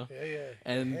times, you know. Yeah.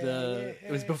 And Hey,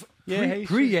 it was before Yehei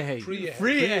pre-Yehei. Pre-Yehei.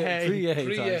 Pre-Yehei times.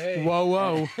 Pre-Yehei.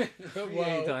 Whoa.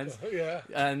 Pre-Yehei times. Yeah.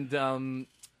 And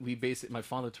we basically, my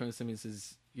father turns to me and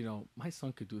says, you know, my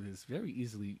son could do this very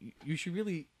easily. You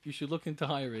should look into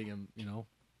hiring him, you know.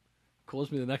 Calls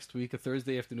me the next week, a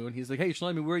Thursday afternoon. He's like, hey,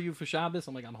 Shlomi, where are you for Shabbos?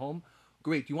 I'm like, I'm home.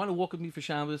 Great. You want to walk with me for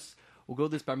Shabbos? We'll go to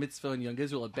this bar mitzvah in Young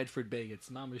Israel at Bedford Bay. It's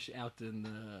mamish out in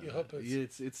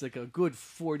it's like a good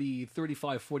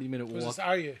 35, 40-minute Was walk. this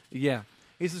Aryeh? Yeah.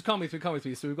 He says, come with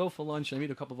me. So we go for lunch. I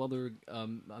meet a couple of other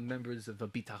members of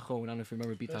Bitachon. I don't know if you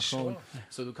remember Bitachon. Sure.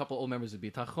 So a couple old members of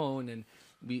Bitachon, and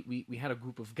we had a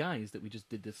group of guys that we just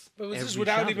did this. But was this every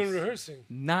without Shabbos. even rehearsing?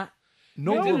 No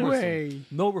No rehearsal. way.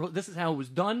 No rehearsal. This is how it was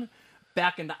done.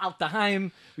 Back in the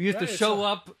Altaheim, we used to Right, show so-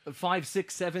 up 5,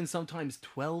 6, 7, sometimes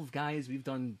 12 guys. We've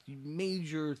done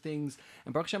major things,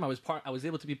 and Baruch Hashem, I was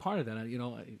able to be part of that. You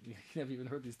know, I never even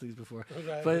heard these things before,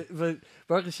 Right. but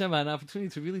Baruch Hashem, I had an opportunity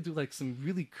to really do like some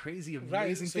really crazy,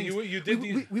 amazing so things. you did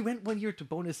these- we went one year to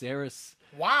Buenos Aires.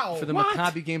 Wow. For the what?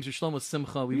 Maccabi games or Shlomo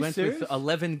Simcha, we went serious? with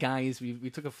 11 guys. We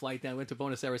took a flight down, went to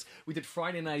Buenos Aires. We did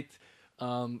Friday night.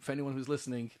 For anyone who's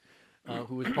listening,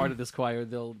 who was part of this choir,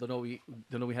 they'll know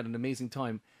we had an amazing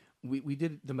time. We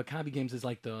did the Maccabi games as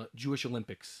like the Jewish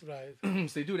Olympics. Right.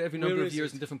 So they do it every Where number of is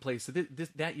years it? in different places. So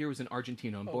that year was in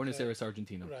Argentina, in Buenos Okay. Aires,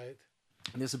 Argentina. Right.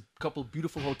 And there's a couple of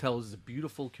beautiful hotels, there's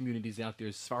beautiful communities out there.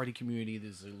 There's a Sephardi community,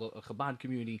 there's a Chabad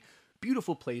community,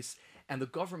 beautiful place. And the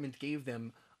government gave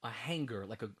them a hangar,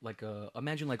 like a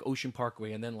imagine like Ocean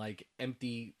Parkway, and then like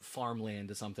empty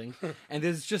farmland or something. And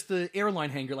there's just the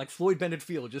airline hangar, like Floyd Bennett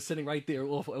Field, just sitting right there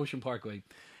off Ocean Parkway.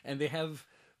 And they have.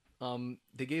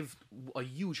 They gave a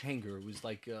huge hangar. It was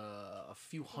like a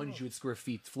few hundred square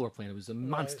feet floor plan. It was a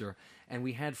monster. And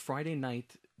we had Friday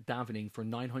night davening for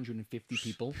 950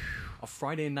 people. A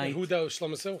Friday night. Who that was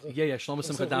Shlomo Simcha? Yeah, Shlomo Simcha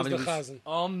Who's the davening was chazan?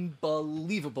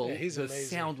 unbelievable. Yeah, he's the amazing.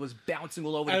 sound was bouncing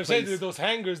all over I the was saying place. that those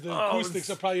hangars, the Oh, acoustics it's-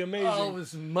 are probably amazing. Oh, it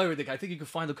was murdered. I think you can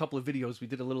find a couple of videos. We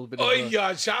did a little bit of. Oh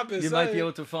yeah, Shabbos. You might be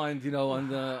able to find, you know, on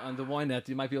the Ynet,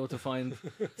 you might be able to find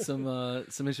some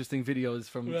interesting videos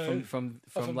from Right. from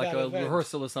From like that a event.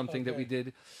 rehearsal or something that we Okay.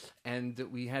 did, and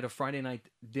we had a Friday night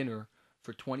dinner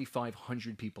for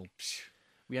 2,500 people.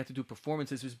 We had to do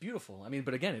performances. It was beautiful. I mean,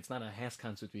 but again, it's not a Haas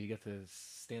concert where you get to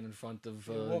stand in front of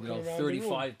walking around the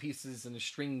 35 pieces and the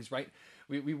strings, right?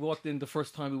 We walked in the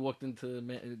first time we walked into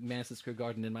Madison Square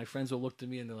Garden, and my friends all looked at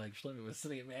me and they're like, "Shlomi, we're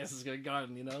sitting at Madison Square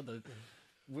Garden, you know."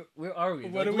 Where are we?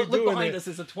 What Like, are we look doing behind here? us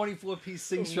is a 24-piece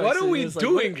sing What structure. are we It's like,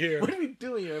 doing what- here? What are we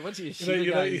doing here? What's your You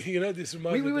shit, guys? this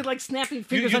reminds We me. were like snapping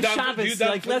fingers on Shabbos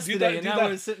like yesterday, and now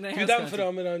we're sitting there. You done for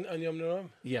them on Yom Noram?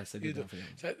 Yes, I You did do. that for them.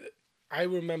 So I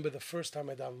remember the first time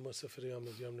I davened Musa for Yom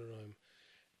Noram,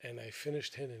 and I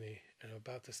finished Hineni, and I'm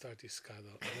about to start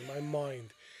Yiskadol, and in my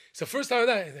mind, it's the first time I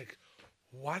did it, I'm like,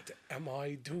 what am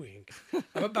I doing?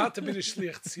 I'm about to be the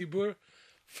Shliach Tzibur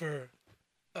for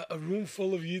a room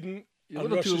full of Yidden. You're a on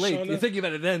little Rosh too late. Hashanah. You're thinking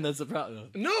about it then. That's the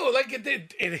problem. No, like it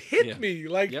hit Yeah. me.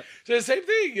 Like Yep. so the same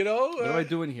thing, you know. What am I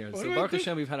doing here? what So am I Baruch doing?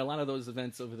 Hashem, we've had a lot of those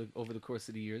events over the course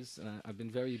of the years, and I've been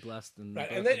very blessed. And Right,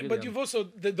 Baruch and then, Hashem. but you've also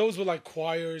those were like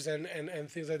choirs and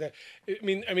things like that. I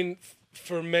mean,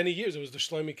 for many years it was the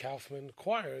Shlomi Kaufman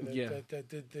choir that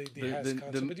did the Has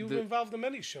concert. But you were involved in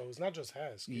many shows, not just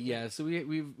Has. Yeah, so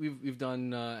we've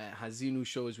done Hazinu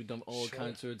shows, we've done all Sure.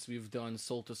 concerts, we've done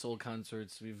Soul to Soul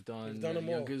concerts, we've done done them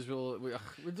Young all. Israel.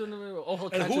 We've done all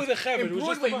And concerts. who were the Chaver? In It was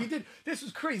just Broadway, about- we did. This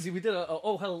was crazy. We did a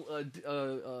Oh Hell.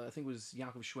 I think it was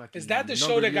Yaakov Shweki. Is that the a show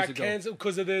number that of years got ago. canceled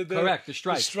because of the Correct, the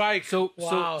strike. The strike. So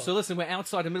wow. so listen, we're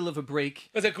outside the middle of a break.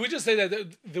 I was like, can we just say that?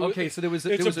 Okay, so there was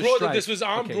a it's there was a Broadway. strike. This was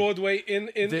on Okay. Broadway in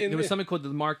There was something called the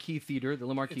Marquee Theater, the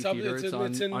Marquee It's up- Theater. it's It's, in-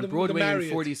 it's in on the Broadway and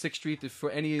Marriott. 46th Street. For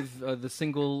any of the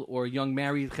single or young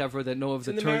married chevra that know of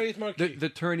in the Marriott Marquee. the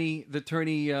Tourney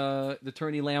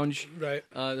Lounge, Right.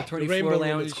 The Tourney Rainbow Floor Room,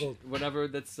 Lounge, it's called. whatever.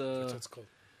 That's That's what it's called.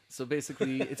 so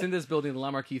basically it's in this building, the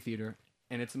La Marquee Theater,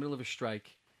 and it's in the middle of a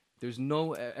strike. There's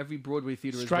no every Broadway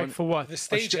theater is Strike run, for what? The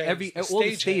stage hands, every the all the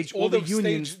stage stage, hands, all the stage-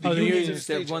 unions, the the unions unions and that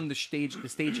stage run the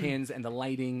stage hands and the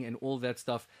lighting and all that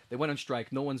stuff. They went on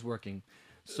strike. No one's working.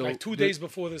 So like 2 the- days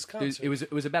before this concert. it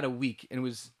was about a week, and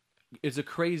it's a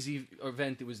crazy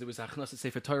event. There was Achnasat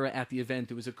Sefer Torah at the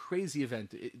event. It was a crazy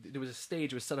event. There was a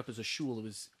stage. It was set up as a shul. It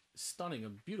was stunning, a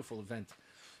beautiful event,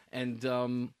 and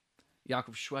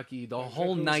Yaakov Shweki. The Yaakov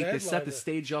whole was night the they set the headliner.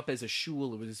 stage up as a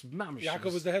shul. It was mamish.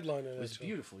 Yaakov was the headliner. It was that's all.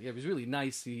 beautiful. Yeah, it was really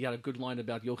nice. He had a good line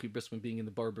about Yochi Brisman being in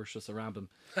the Barber Shus Arambim.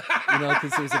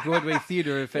 Because it was a Broadway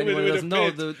theater. If anyone With a doesn't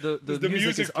know, pit. the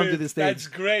music is under pit. the stage. That's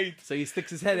great. So he sticks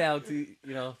his head out.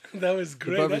 That was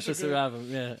great. The Barber That's a Shus good- Arambim.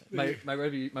 Yeah, my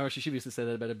Rosh Yeshiva used to say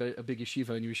that about a big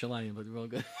yeshiva in Yerushalayim, but we're all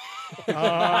good. No,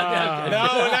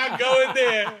 we're not going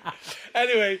there.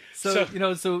 Anyway, So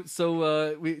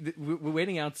we're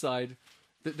waiting outside.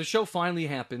 The show finally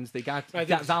happens. They got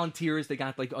volunteers. They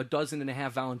got like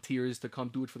 12 volunteers to come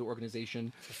do it for the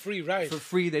organization for free, right? For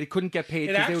free. They couldn't get paid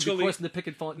because they would be crossing the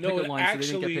picket line, so they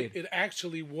didn't get paid. It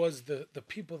actually was the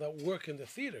people that work in the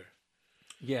theater.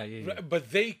 Yeah. But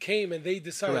they came and they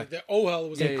decided Correct. that OHEL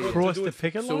was They crossed the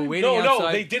picket So we're line? waiting No,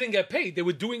 outside. they didn't get paid. They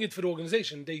were doing it for the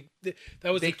organization.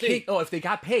 That was the thing. Oh, if they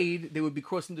got paid, they would be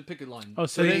crossing the picket line. Oh,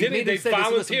 so They didn't. They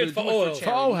volunteered for OHEL. For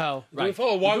OHEL. Right.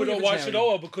 Why should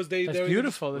OHEL? Because That's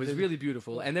beautiful. It was really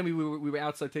beautiful. And then we were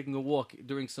outside taking a walk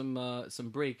during some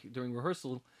break during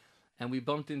rehearsal, and we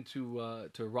bumped into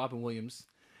to Robin Williams,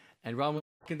 and Robin was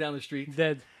walking down the street.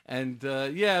 Dead. And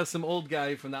some old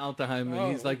guy from the Altenheim,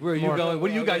 and he's like, "Where are you Mark. going?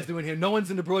 What are you guys doing here? No one's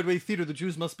in the Broadway theater. The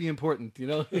Jews must be important." He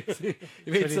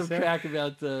made some crack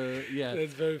about.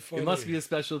 That's very funny. It must be a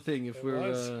special thing if we're.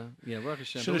 was. Baruch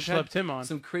Hashem. Should have schlepped him on.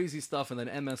 Some crazy stuff, and then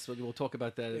MS. We'll talk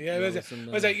about that.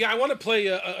 I want to play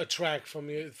a track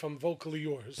from Vocally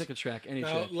Yours. Pick a track, any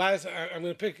Now, track. I'm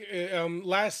going to pick.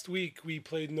 Last week we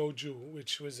played No Jew,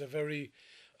 which was a very.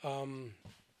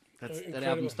 That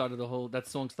album started the whole. That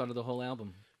song started the whole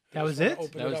album. That was it?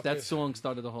 That song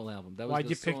started the whole album. That was Why'd the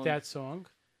you pick song. that song?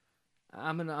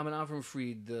 I'm an Avram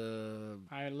Fried.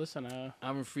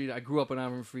 Avram Fried. I grew up on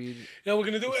Avram Fried. We're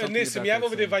going to do it. Nissim, you have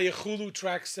over there Vayechulu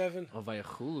track 7. Oh,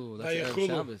 Vayechulu. That's Vayechulu.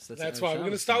 Shabbos. That's why. We're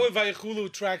going to start with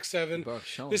Vayechulu track 7.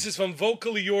 This is from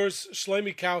Vocally Yours,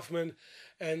 Shlomi Kaufman.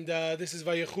 And this is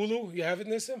Vayechulu. You have it,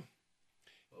 Nissim?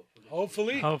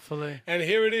 Hopefully. And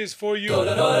here it is for you.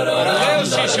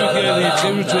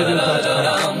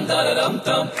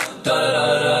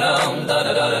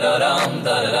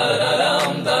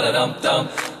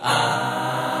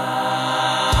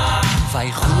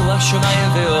 ויחולו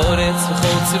השמיים ואורץ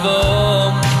וכל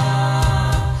צבאום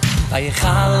ויחל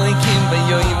אליקים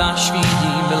ביום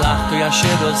השביעי מלאכתו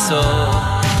ישב עושו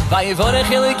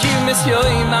ויבורך אליקים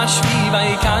ביום השביעי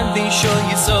ויקדשו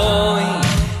יסוי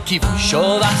כי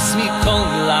בושו עצמי כל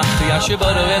מלאכתו ישב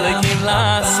אליקים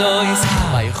לעשויס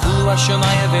ויחולו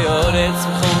השמיים ואורץ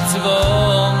וכל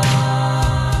צבאום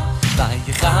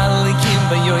ויחל אליקים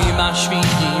ביום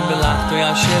השביעי מלאכתו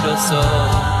ישב עושו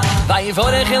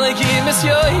ויבורך אליקים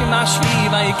ביום השביעי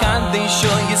ויקדשו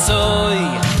יסוי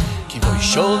כי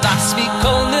בושו עצמי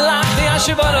כל מלאכתו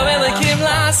ישב אליקים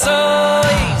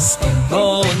לעשויס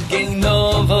בון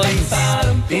גנובויס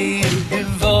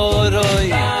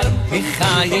בדבורוי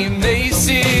מחיים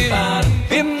מייסים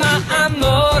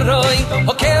במאמורוי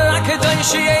אוכל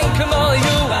הקדוש אין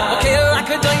כמוהו אוכל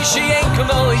הקדוש אין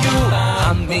כמוהו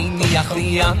המניח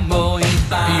לי עמוי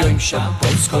ביום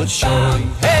שבוס קודשוי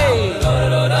היי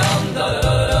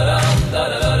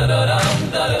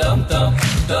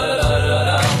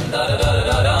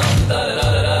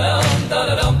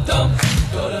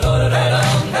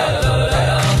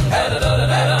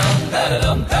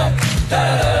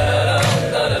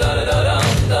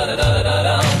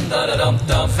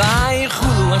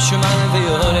ויחולו השמיים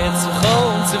ואורץ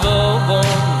וכל צבאום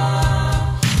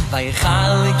ויחל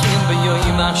אליקים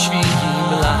ביום השביעי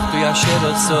מלאכתו ישב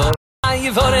עושו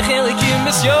ויבורך אליקים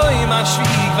ביום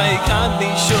השביעי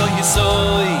ויקדשו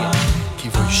יסוי כי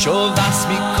בושו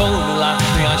עצמי כל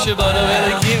מלאכתו ישב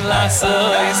אליקים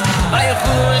לעשויס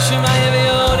ויחולו השמיים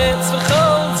ואורץ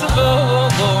וכל צבאום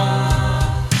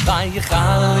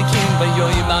ויחל אליקים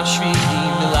ביום השביעי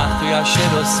מלאכתו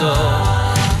ישב עושו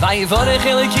ויבורך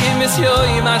אליקים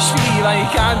ביום השביעי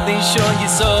ויקדשו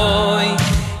יסוי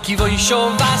כי בושו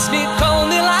עצמי כל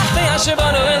מלאכתו ישב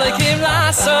אליקים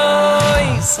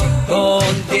לעשויס בון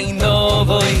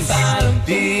דינובויס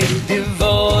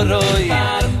בדבורוי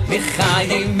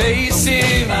מחיים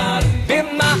מייסים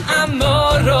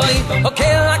במאמורוי אוכל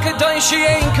הקדוש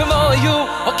אין כמוהו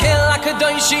אוכל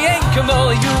הקדוש אין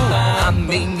כמוהו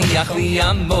המניח לי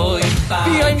עמוי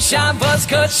ביום שבוס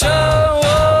קודשו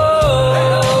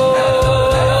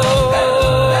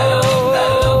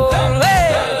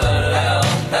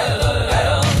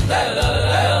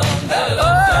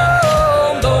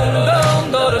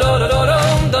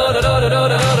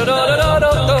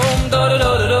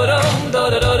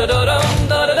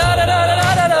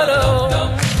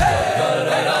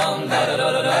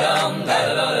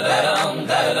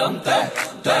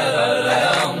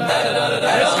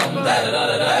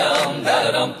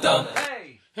Come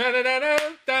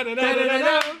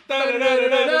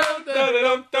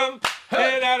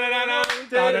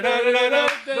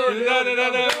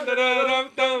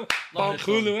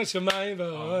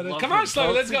on,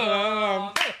 Slow, let's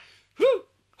go.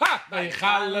 Ha!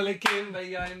 Vayichalalekim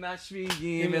Vayayim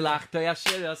Ashviyim Elachto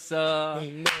Yasher Yasa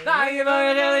Vayim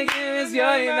Vayichalalekim is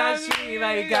Yoyim Ashviyim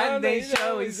Vayikadei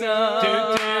Shoiso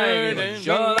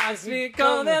Shol Asvi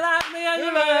Kol Velach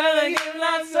Vayayim Vayichalalekim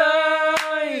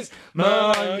Latsois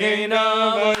Mogein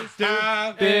Avos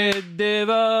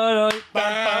B'Devoroi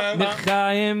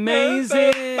Nechayim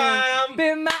Meizim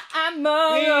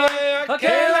B'Ma'amoyo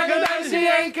Hakel HaKadosh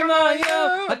ain't come on you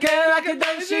Hakel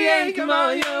HaKadosh ain't come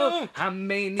on you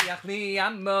Hameniach mi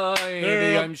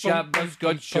amoy Yom Shabbos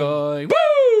Godshoy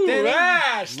Woo!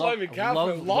 Shlomi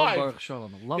Kaufman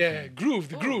live. Yeah, groove,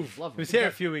 the groove. Love him. He was here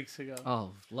a few weeks ago.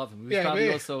 Oh, love him. He was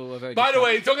probably also a very By good the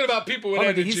way, talking about people with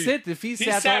energy. If he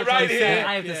sat right here.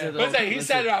 I have to sit He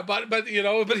sat right, but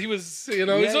he was,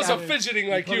 he's also fidgeting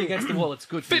like you. Against the wall, it's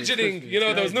good. Fidgeting,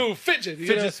 those new fidget.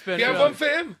 Fidget spinner. You have one for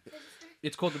him?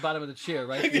 It's called the bottom of the chair,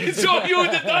 right? It's all you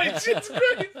in the night. It's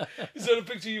great. You saw the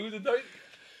picture of you in the night?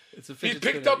 It's a He fidget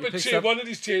picked spinner. up a chair, one of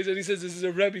these chairs, and he says, "This is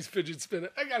a Rebbe's fidget spinner."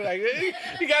 You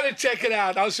gotta check it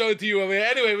out. I'll show it to you over here.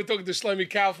 Anyway, we're talking to Shlomi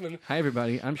Kaufman. Hi,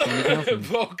 everybody. I'm Shlomi Kaufman.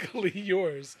 Vocally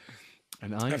yours.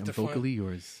 And I am vocally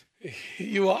yours.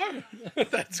 You are?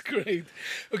 That's great.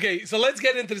 Okay, so let's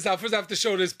get into this now. First, I have to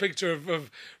show this picture of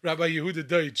Rabbi Yehuda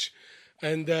Deutsch.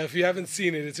 And if you haven't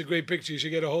seen it, it's a great picture. You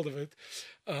should get a hold of it.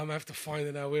 I have to find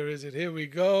it now. Where is it? Here we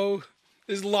go.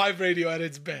 This is live radio at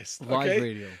its best. Okay? Live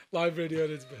radio. Live radio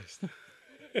at its best.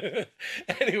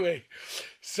 Anyway,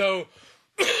 so...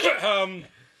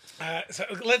 so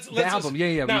let's The album,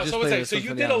 yeah. Now, we just so played so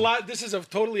you did a lot. This is a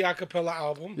totally a cappella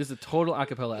album. This is a total a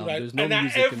cappella album. Right. There's no and now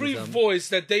music every in this album. voice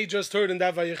that they just heard in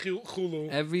that Vayichulu,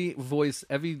 Every voice,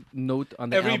 every note on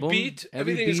the every album, beat,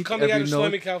 every everything beat, is coming out every of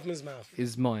note Shlomi Kaufman's mouth.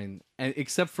 is mine, and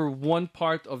except for one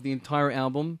part of the entire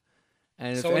album.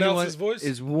 And if Someone anyone else's voice?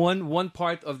 is one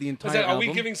part of the entire Are album.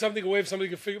 we giving something away if somebody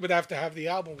can figure? But they have to have the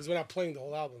album because we're not playing the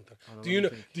whole album. Do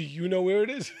you know where it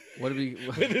is? What do we?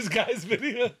 With this guy's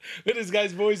video, with this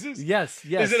guy's voices. Yes.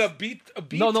 Is it a beat?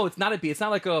 No, it's not a beat. It's not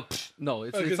like a. No,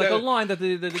 it's like a line that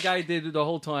the guy did the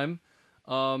whole time.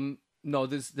 No,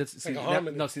 this see, like a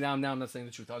harmony. now I'm not saying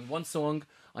the truth. On one song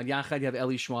on Yachad, you have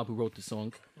Eli Schwab who wrote the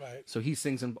song. Right. So he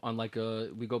sings on like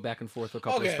we go back and forth a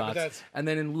couple of spots. That's... And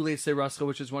then in Lule Serascha,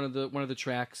 which is one of the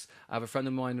tracks, I have a friend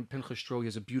of mine, Pinchas Stroh. He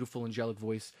has a beautiful angelic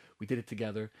voice. We did it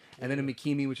together. And then in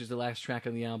Mikimi, which is the last track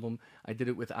on the album, I did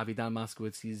it with Avidan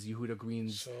Moskowitz. He's Yehuda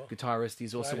Green's guitarist.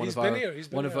 He's also one of our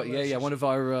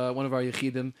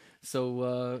Yechidim.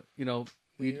 So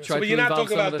we try to involve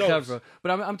some of the chevra,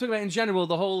 but I'm talking about in general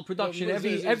the whole production.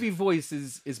 Every voice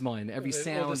is mine. Every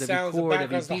sound, every chord,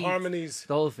 every beat, the harmonies,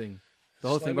 the whole thing.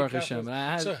 Baruch Hashem.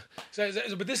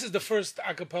 But this is the first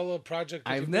a cappella project.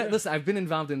 I've been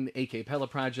involved in a cappella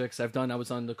projects. I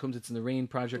was on the Kumsitz in the Rain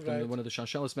project, on one of the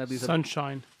Shanshelis medleys.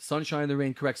 Sunshine in the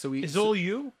Rain, correct. So is all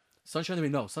you? Sunshine in the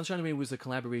Rain, no. Sunshine in the Rain was a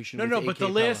collaboration. No, but the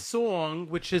last song,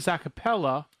 which is a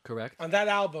cappella, correct, on that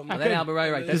album.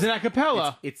 Right. Is it a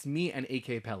cappella? It's me and a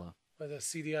cappella. The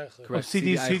CD Eichler. Correct.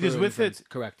 CD's with it.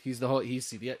 Correct. He's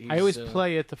CD. I always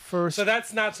play it the first. So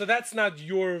that's not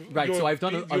your right. Your, so I've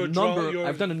done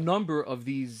I've done a number of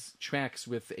these tracks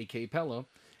with a cappella.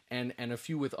 And a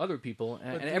few with other people,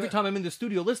 and every time I'm in the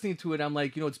studio listening to it, I'm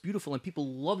like, it's beautiful, and people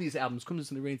love these albums. Come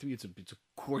This in the Rain 3, it's a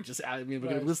gorgeous album. I mean, we're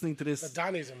gonna be listening to this.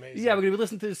 Donnie's amazing. Yeah, we're gonna be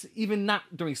listening to this even not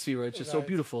during Sphera. It's just so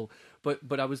beautiful.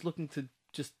 But I was looking to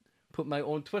just put my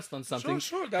own twist on something.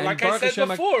 Sure. Like I said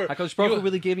before, HaKadosh Baruch Hu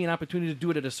really gave me an opportunity to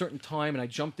do it at a certain time, and I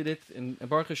jumped at it. And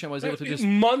Baruch Hashem, I was able to just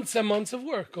months and months of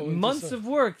work. Months of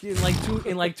work in like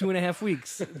 2.5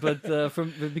 weeks. But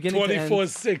from the beginning to end,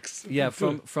 24/6. Yeah,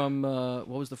 from what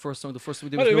was the first song? The first song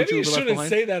we did was maybe you shouldn't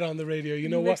say that on the radio. You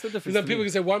know what? Because then people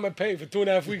can say, "Why am I paying for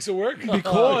 2.5 weeks of work?"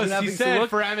 Because he said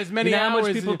for as many hours. How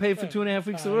much people pay for 2.5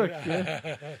 weeks of work?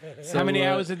 So, how many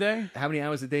hours a day? How many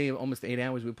hours a day? Almost 8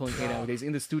 hours. We were pulling 8-hour days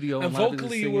in the studio. And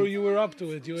vocally, you were up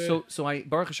to it. So I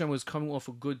Baruch Hashem was coming off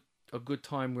a good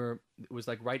time where it was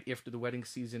like right after the wedding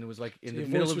season. It was like in the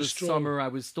middle of the summer. I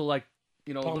was still like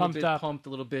a little bit pumped a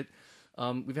little bit.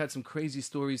 We've had some crazy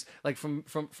stories, like from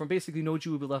basically No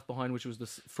Jew Will Be Left Behind, which was the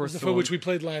first song, which we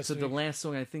played last. So week. The last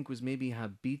song I think was maybe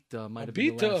Habita, might have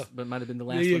been the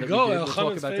last. There you one go. We'll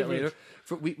talk about that later.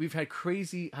 We've had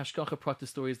crazy Hashgacha Prata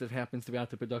stories that happened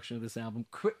throughout the production of this album.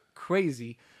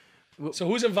 Crazy. So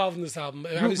who's involved in this album?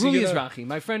 Ruli Izrahi,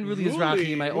 my friend Ruli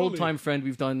Izrahi, my old-time friend.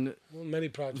 We've done many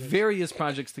projects, various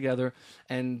projects together,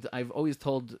 and I've always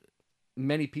told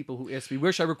many people who ask me,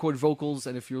 where should I record vocals?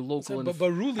 And if you're local, and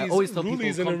But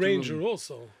Ruli's an arranger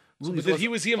also. So, but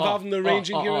was he involved in the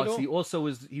arranging here at all? He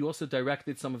also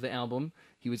directed some of the album.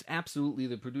 He was absolutely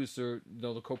the producer,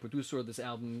 the co-producer of this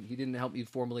album. He didn't help me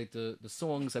formulate the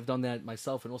songs. I've done that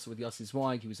myself, and also with Yossi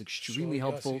Zweig. He was extremely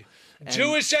helpful.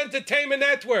 Jewish Entertainment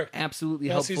Network. Absolutely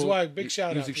Yossi helpful. Zweig, big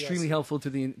shout out. He was extremely helpful to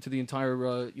the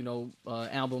entire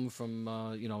album from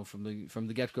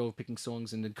the get go, picking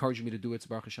songs and encouraging me to do it. So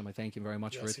Baruch Hashem, I thank him very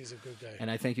much for it. He's a good guy. And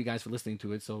I thank you guys for listening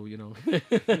to it. So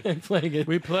playing it.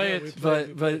 We play it, but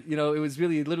it was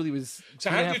really, it literally was. So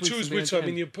how do you choose which? I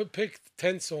mean, you picked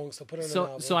 10 songs to put on an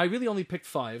album. So I really only picked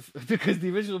 5 because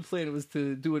the original plan was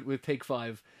to do it with Take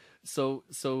 5. So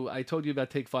I told you about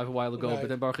Take 5 a while ago, but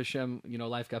then Baruch Hashem,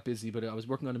 life got busy. But I was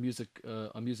working on a music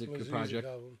project,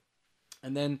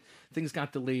 and then things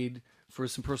got delayed for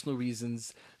some personal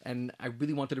reasons, and I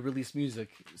really wanted to release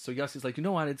music. So Yossi's like, you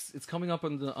know what? It's coming up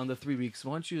on the 3 weeks.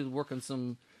 Why don't you work on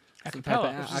some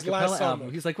acapella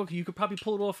album? He's like, okay, you could probably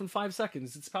pull it off in 5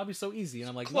 seconds. It's probably so easy. And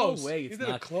I'm like, no way, it's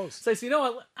not close. So I said,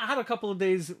 I had a couple of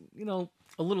days,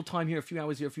 a little time here, a few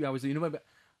hours here, a few hours there. You know what?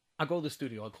 I'll go to the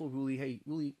studio. I'll call Ruli. Hey,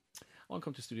 Ruli, I want to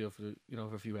come to the studio for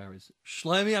for a few hours.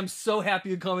 Shlomi, I'm so happy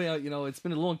you're coming out. It's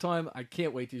been a long time. I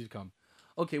can't wait till you come.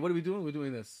 Okay, what are we doing? We're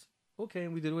doing this. Okay,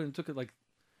 and we did it. And it took it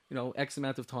X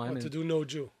amount of time. To do No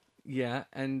Jew. Yeah,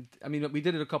 and I mean, we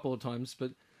did it a couple of times,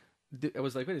 but I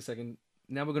was like, wait a second.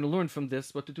 Now we're going to learn from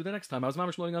this what to do the next time. I was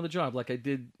mamish learning on the job like I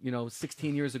did,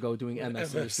 16 years ago doing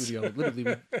MS in the studio.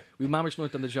 Literally, we mamish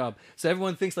learned on the job. So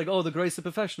everyone thinks like, oh, the Grace a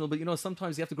professional. But,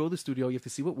 sometimes you have to go to the studio. You have to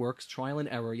see what works, trial and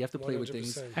error. You have to play 100%. With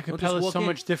things. Acapella is so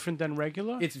much different than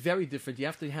regular? It's very different. You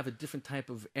have to have a different type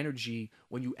of energy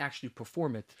when you actually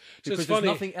perform it. So because there's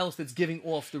nothing else that's giving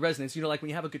off the resonance. Like when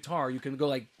you have a guitar, you can go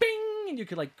like, bing! And you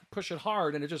could push it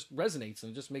hard and it just resonates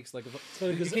and it just makes you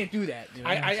can't do that.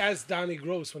 I asked Donnie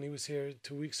Gross when he was here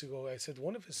 2 weeks ago. I said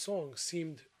one of his songs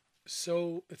seemed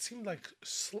like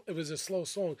it was a slow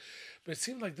song, but it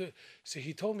seemed like so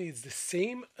he told me it's the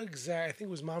same exact. I think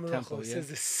it was Mama Rachel. It says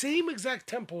the same exact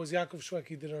tempo as Yaakov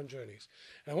Shweki did on Journeys.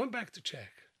 And I went back to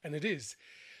check, and it is.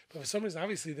 But for some reason,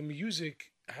 obviously, the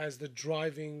music has the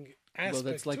driving aspect. Well,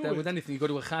 that's like that with anything. You go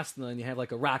to a chasna and you have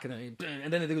like a rock and then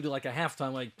they go do like a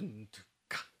halftime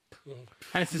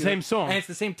and it's the same song and it's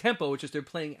the same tempo. It's just they're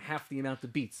playing half the amount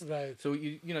of beats. Right. So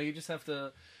you just have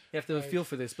to feel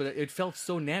for this. But it felt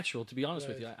so natural, to be honest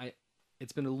with you.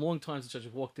 It's been a long time since I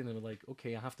just walked in and I'm like,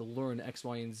 okay, I have to learn X,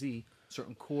 Y, and Z,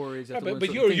 certain chords.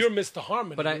 But you're Mr.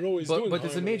 Harmony. But you're always doing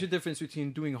there's a major difference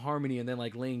between doing harmony and then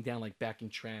laying down backing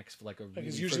tracks for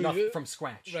from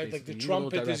scratch. Right, like the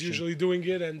trumpet is usually doing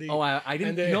it, and I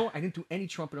didn't I didn't do any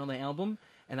trumpet on the album,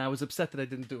 and I was upset that I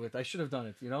didn't do it. I should have done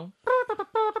it.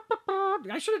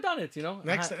 I should have done it.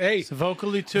 Next, so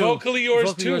vocally too. Vocally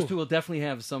yours too. We'll definitely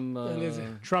have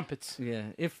some trumpets. Yeah,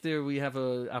 if we have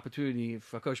an opportunity, if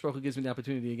Hakadosh Baruch Hu gives me the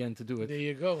opportunity again to do it. There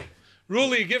you go.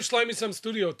 Ruli, give Shlomi some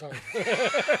studio time.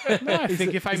 No, I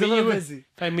think if I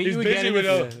meet you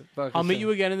again, I'll meet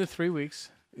you again in the 3 weeks.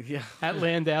 Yeah, at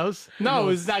Landau's. No,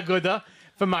 it's not good though.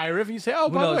 For Myra, you say, "Oh,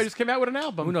 by the way, I just came out with an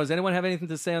album." Who knows? Anyone have anything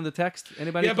to say on the text?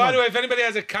 Anybody? Yeah. By the way, if anybody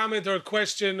has a comment or a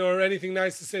question or anything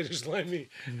nice to say, just let me.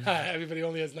 Everybody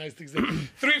only has nice things to say.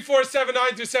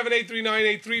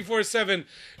 347-927-8398.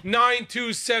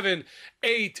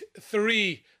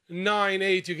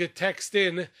 347-927-8398. You get text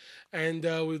in. And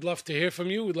we'd love to hear from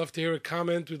you. We'd love to hear a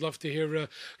comment. We'd love to hear.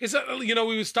 We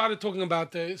started talking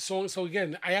about the song. So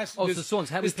again, I asked. The songs.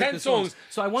 There's 10 songs.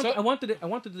 So I wanted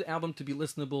the album to be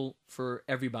listenable for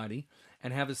everybody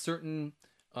and have a certain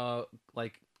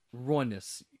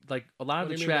rawness. Like a lot of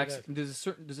the tracks, there's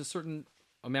a certain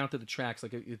amount of the tracks.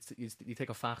 Like you take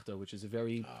a fachta, which is a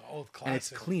very old classic, and it's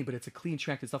clean, but it's a clean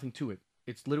track. There's nothing to it.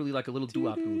 It's literally like a little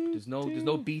doo-wop group. There's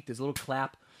no beat. There's a little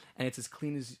clap. And it's as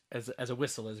clean as a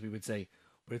whistle, as we would say.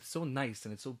 But it's so nice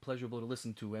and it's so pleasurable to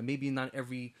listen to. And maybe not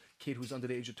every kid who's under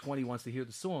the age of 20 wants to hear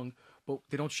the song, but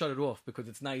they don't shut it off because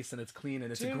it's nice and it's clean and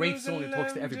it's a great song. It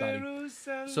talks to everybody.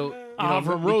 So,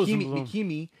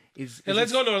 Mikimi is... Hey,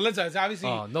 let's go. No, let's obviously...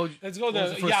 let's go to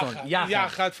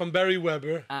Yachat from Barry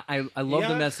Weber. I love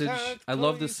the message. I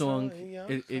love the song.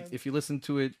 If you listen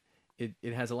to it,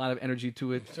 it has a lot of energy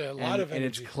to it. And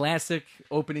it's classic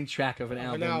opening track of an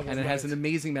album. And it has an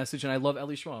amazing message. And I love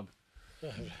Eli Schwab.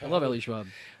 I love Eli Schwab.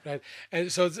 Right.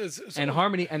 And so and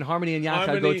Harmony and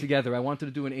Yachad go together. I wanted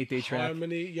to do an 8-day track.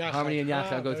 Harmony and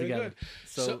Yachad go together.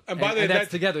 So and by the way,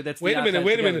 that's together. That's wait a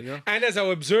minute. You know? And as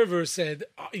our observer said,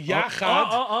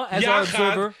 Yachad. As our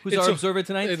observer, who's our observer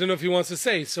tonight? I don't know if he wants to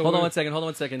say. So hold on one second.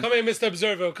 Come here, Mr.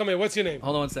 Observer. Come here. What's your name?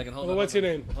 Hold on one second. What's your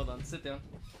name? Hold on. Sit down.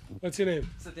 What's your name?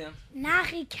 Sit down.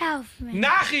 Nachi Kaufman.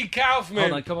 Nachi Kaufman.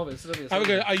 Hold on, come over. Sit over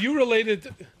here. Are you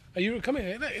related? Are you come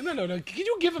here? No. Can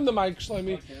you give him the mic,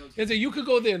 Shlomi? Okay. You could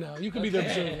go there now. You could be the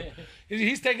observer.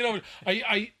 He's taking over.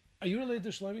 Are you related to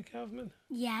Shlomi Kaufman?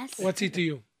 Yes. What's he to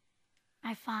you?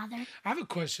 My father. I have a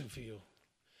question for you.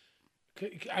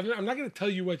 I'm not going to tell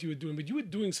you what you were doing, but you were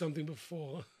doing something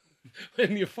before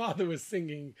when your father was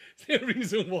singing. Is there a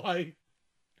reason why?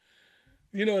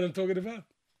 You know what I'm talking about?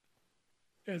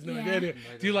 There's no idea.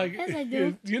 Do you like? Yes, I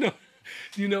do.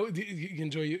 Do you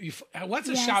enjoy what's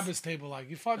a Shabbos table like?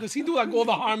 Does he do like all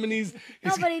the harmonies?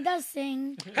 No, but he does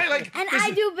sing. Hey, and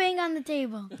I do bang on the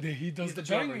table. He does the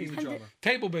drummer. banging. He's the drummer.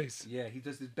 Table bass. Yeah, he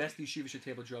does the best yeshivish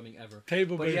table drumming ever.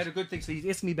 Table but bass. He had a good thing. So he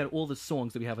asked me about all the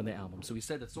songs that we have on the album. So he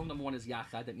said that song number 1 is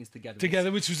Yachad, that means together.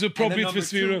 Together, which was appropriate for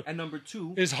Sphira. And number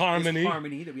 2 is harmony.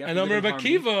 That we have and number Rabbi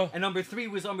Akiva. And number 3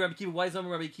 was Rabbi Akiva. Why is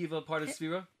Rabbi Akiva part of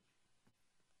Sphira?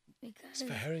 Because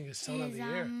for herring his son on the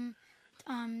air.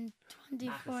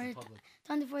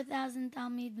 24,000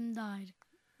 Talmidim died.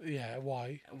 Yeah,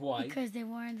 why? Because they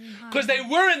weren't in harmony. Because they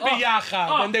weren't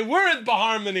b'yachad and they weren't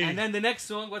b'harmony. And then the next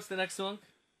song, what's the next song?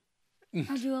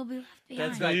 No Jew will be left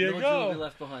behind. That's right. There you No go. Jew will be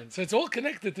left behind. So it's all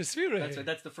connected to Sphira. That's right.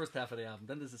 That's the first half of the album.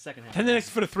 Then there's the second half. And the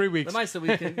next for the 3 weeks. So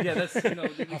we can, that's, we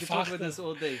can talk about this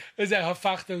all day. Is that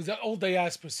Hafachta? Is that old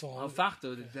diaspora song?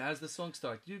 Hafachta. How's the song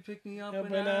start? You pick me up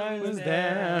when I was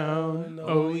down.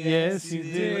 Oh, yes, you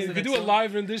did. You could do a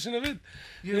live rendition of it.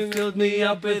 You filled me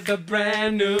up with a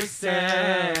brand new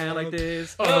sound like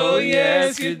this. Oh,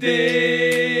 yes, you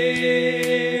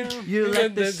did. You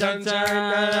let the sun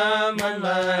shine on my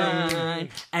mind.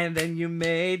 And then you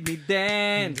made me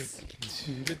dance.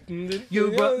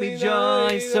 You brought me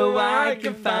joy so I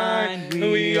can find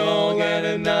we all got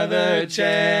another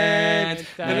chance.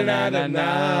 Na na na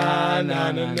na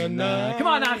na na na na. Come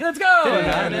on now, let's go.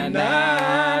 Na na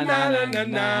na na na na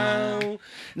na.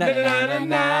 Na na na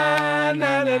na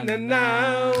na na na na.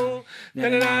 Na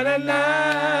na na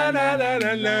na na na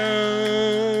na na.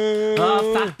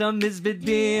 הפכת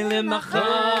מזבדים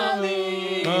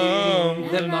למחולים,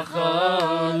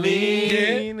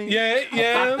 למחולים.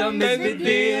 הפכת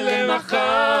מזבדים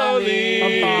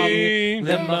למחולים,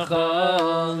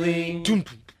 למחולים.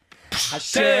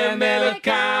 השם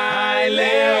אלוקי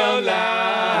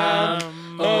לעולם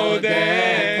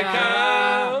עודך.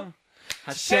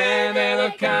 השם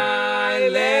אלוקי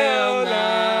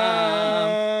לעולם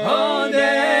עודך.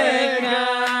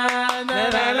 נה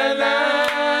נה נה נה.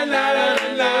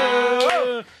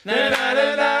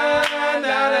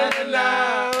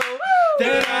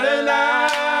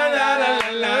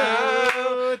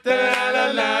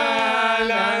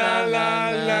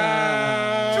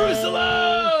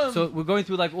 So we're going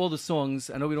through like all the songs.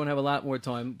 I know we don't have a lot more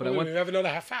time, but I want. We have another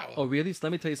half hour. Oh really? So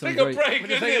let me tell you something. Take a break. Let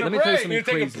me tell you something crazy.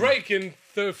 Take a break in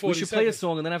 40 We should seconds. play a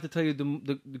song, and then I have to tell you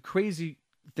the crazy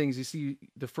things. You see,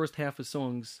 the first half of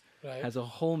songs has a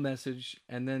whole message,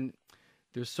 and then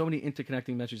there's so many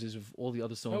interconnecting messages of all the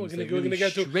other songs. we're that gonna really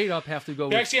get to straight up have to go.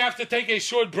 We actually have to take a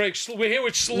short break. We're here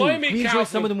with Shlomi Can you enjoy Kaufman.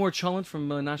 some of the more challenge from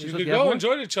Nashi? You can go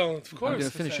enjoy the challenge, of course. I'm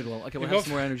going to finish it well. Okay, we'll You have go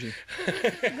some more energy.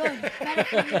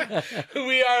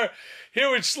 We are here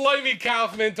with Shlomi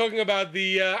Kaufman talking about the,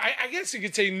 I guess you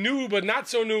could say new, but not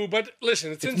so new. But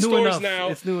listen, it's in new stores enough. now.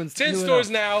 It's new and- It's in new stores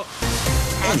enough. now.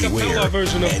 Anywhere, Acapella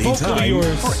version of Vocally anytime,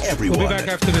 Yours. for everyone. We'll be back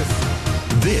after this.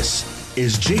 This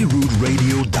is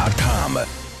JRootRadio.com.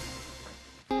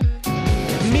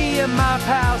 Me and my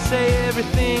pal say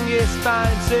everything is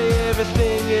fine, say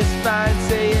everything is fine,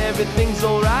 say everything's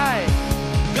alright.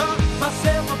 Got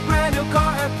myself a brand new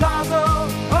car at Plaza,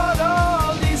 hold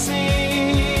all these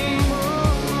things.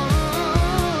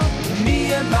 Me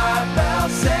and my pal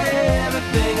say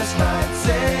everything is fine,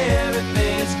 say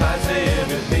everything is fine, say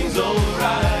everything's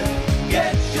alright.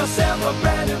 Get yourself a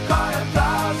brand new car at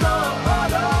Plaza,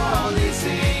 hold all these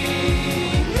things.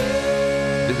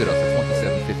 Visit us at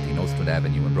 2750 Nostrand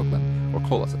Avenue in Brooklyn or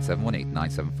call us at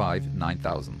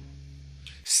 718-975-9000.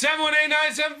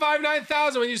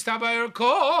 718-975-9000. When you stop by or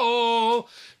call,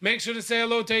 make sure to say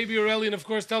hello to A.B. Orelli and, of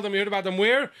course, tell them you heard about them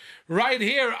where? Right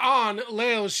here on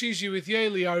Leil Shishi with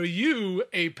Yoely. Are you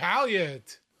a pal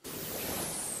yet?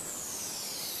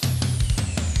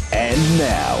 And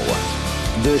now,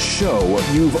 the show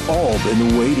you've all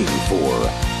been waiting for.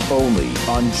 Only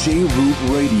on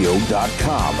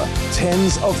JRootRadio.com.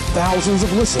 Tens of thousands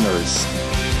of listeners.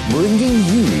 Bringing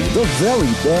you the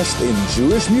very best in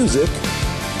Jewish music.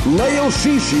 Leil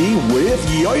Shishi with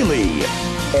Yoely.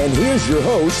 And here's your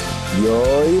host,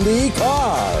 Yoely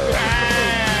Kar.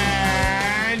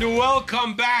 And And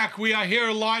welcome back. We are here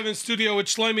live in studio with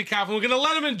Shlomi Kaufman. We're going to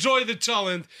let him enjoy the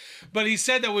challenge, but he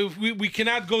said that we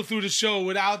cannot go through the show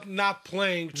without not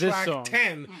playing track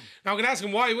 10. Now I'm going to ask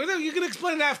him why. You can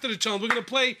explain it after the challenge. We're going to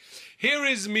play. Here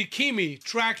is Mikimi,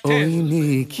 track 10. Oy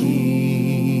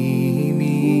Mikimi,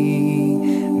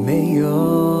 me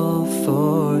yo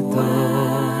fordo,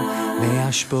 me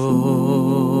ashbois,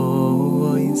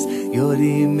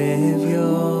 yorim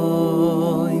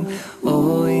evyoim,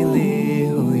 oy li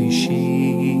oy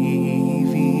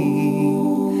shivi,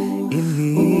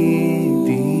 imi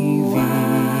divim,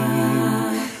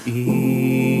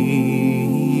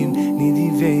 im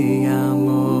nidivei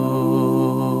amoy.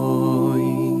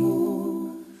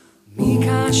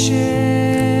 Mikashem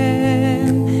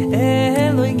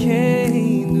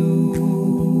Elokeinu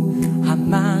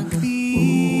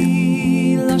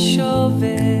Hamakbil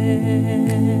Hashovet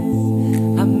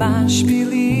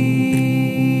Hamashpili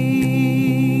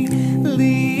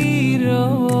Lirois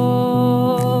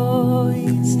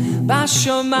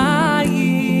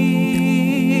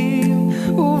Bashomayim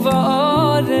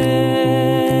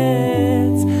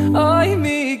Uvaoretz Oy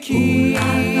Mikimi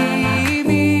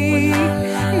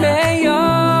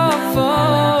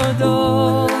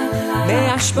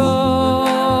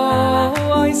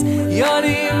Ashbois,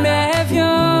 Yorim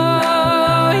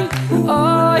Evyoin,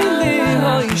 Oy li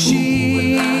oy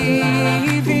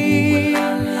shivi,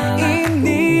 im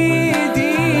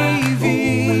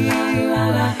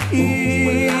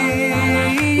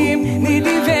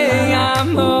nidivei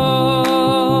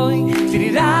amoy,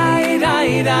 rai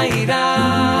rai rai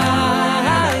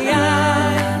rai,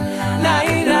 rai rai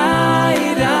rai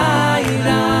rai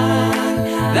rai.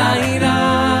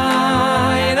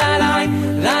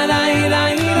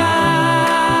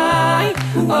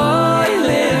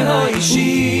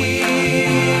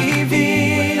 Shivi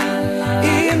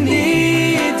im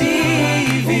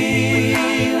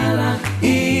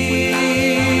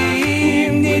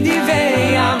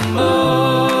nidivei amoy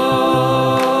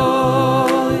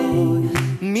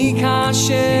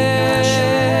mikashem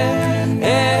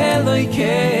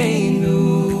Elokeinu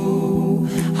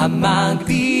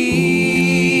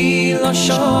hamagbil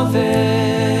hashoves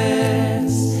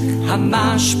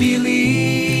hamashpili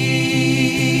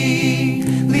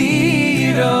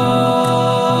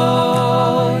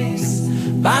Rois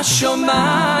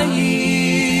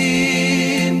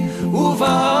Bashomayim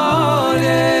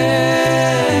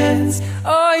Uvaretz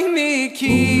Oy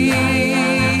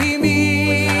Mikimi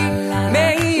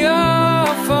Meyo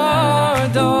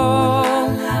Fordo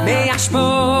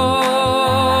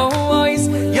Meashbois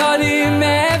Yorim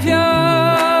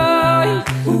Evyoin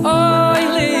Oy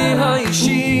li oy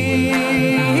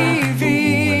shivi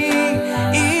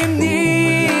im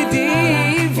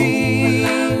nidivei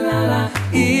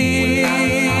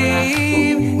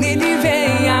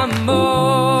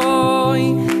amoy,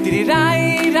 rai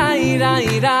rai rai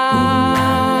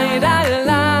rai rai rai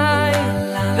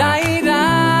rai rai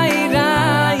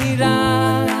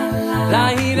rai rai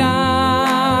rai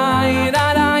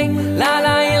rai la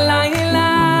la la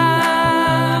la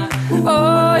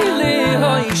oy li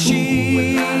oy shivi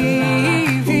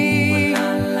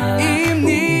im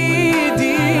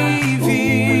nidivi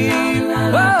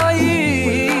oy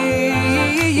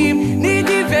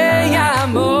nidivei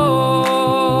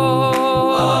amoy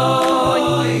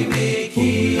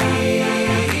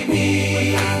mikimi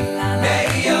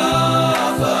meyo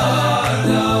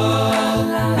fordo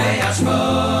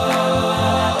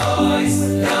meashbois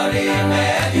yorim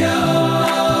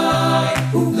evyoy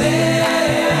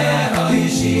lehoy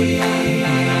shivi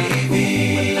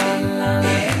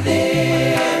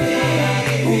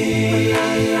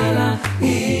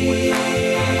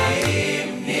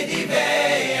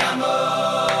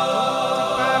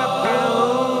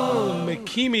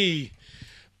Mikimi,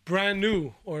 brand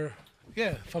new, or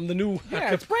from the new.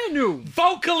 Yeah, it's brand new.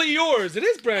 Vocally Yours. It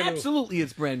is brand new. Absolutely,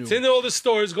 it's brand new. It's in all the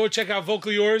stores. Go check out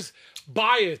Vocally Yours.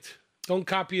 Buy it. Don't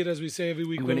copy it, as we say every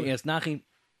week. I'm going to ask Nachi,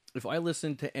 if I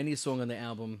listen to any song on the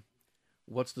album,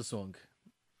 what's the song?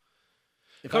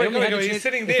 If I only had a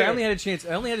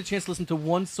chance to listen to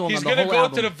one song on the whole album. He's going to go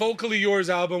to the Vocally Yours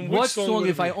album. What song,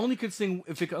 if I only could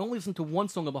listen to one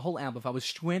song of the whole album, if I was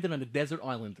stranded on a desert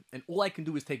island, and all I can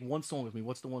do is take one song with me,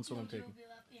 what's the one song I'm taking?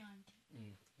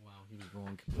 Wow, he was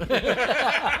wrong.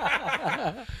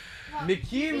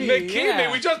 Mikimi.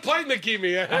 Yeah. We just played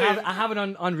Mikimi. I have it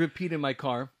on repeat in my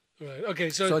car. Right. Okay.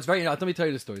 So it's very. Let me tell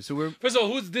you the story. So we're first of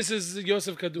all, this is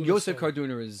Yosef Karduner. Yosef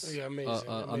Karduner is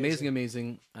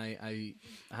amazing. I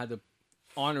had the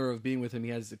honor of being with him.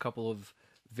 He has a couple of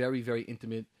very, very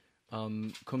intimate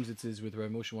kumsitzes with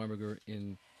Rav Moshe Weinberger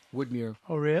in Woodmere.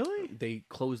 Oh, really? They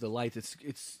close the lights.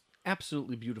 It's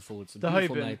Absolutely beautiful. It's a The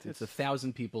beautiful Hyben. night. It's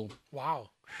 1,000 people. Wow.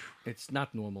 It's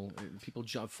not normal. People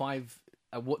jump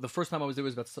the first time I was there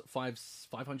was about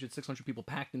 500, 600 people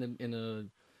packed in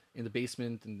the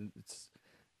basement, and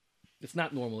it's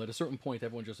not normal. At a certain point,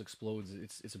 everyone just explodes.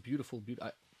 It's a beautiful.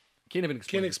 I can't even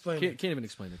explain. Can't even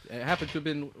explain it. It happened to have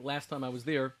been last time I was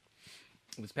there.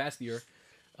 This past year,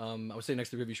 I was sitting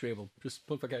next to Rabbi Schwabel. Just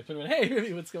put back out. Hey,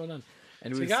 Rabbi, what's going on?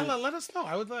 And So you gotta let us know.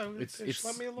 I would let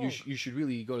me alone. You should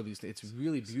really go to these. It's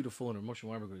really beautiful, and Moshe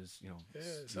Weinberger is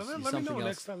So let me know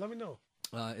next time. Let me know.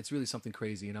 It's really something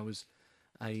crazy, and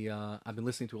I've been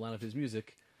listening to a lot of his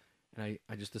music, and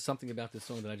I just there's something about this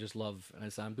song that I just love, and I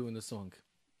said I'm doing this song,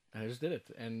 and I just did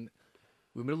it, and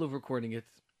we're in the middle of recording it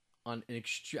on an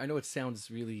extreme. I know it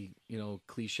sounds really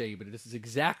cliche, but this is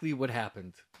exactly what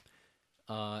happened.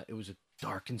 It was a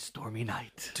dark and stormy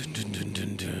night.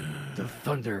 The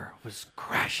thunder was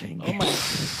crashing. Oh my!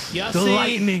 The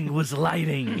lightning was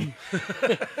lighting.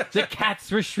 The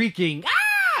cats were shrieking.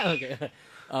 Ah! Okay.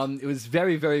 It was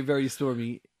very, very, very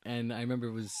stormy, and I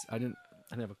remember I didn't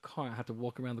have a car. I had to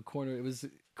walk around the corner. It was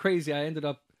crazy. I ended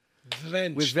up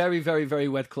with very, very, very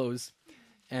wet clothes,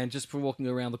 and just from walking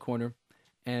around the corner,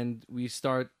 and we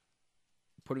start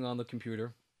putting on the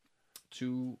computer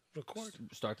to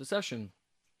start the session.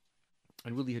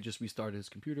 And Willie had just restarted his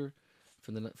computer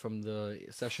from the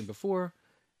session before,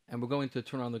 and we're going to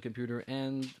turn on the computer,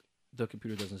 and the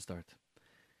computer doesn't start.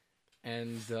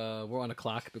 And we're on a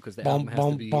clock because the album has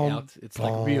to be out. It's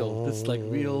like real. This is like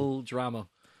real drama.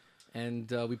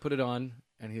 And we put it on,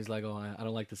 and he's like, "Oh, I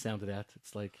don't like the sound of that."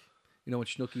 It's like, when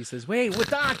Snooki says, "Wait, what's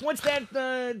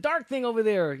that dark thing over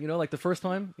there?" Like the first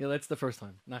time. Yeah, that's the first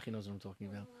time. Nachi knows what I'm talking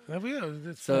about.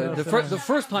 So the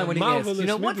first time when he asked,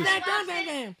 what's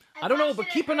that? I don't know, but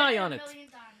keep an eye on it.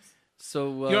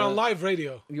 So you're on live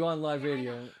radio. You're on live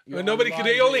radio.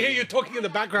 They only hear you talking in the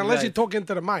background unless you talk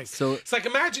into the mic. So it's like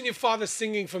imagine your father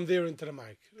singing from there into the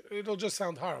mic. It'll just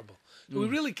sound horrible. We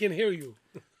really can't hear you.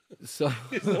 So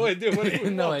no idea what he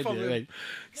no idea, right?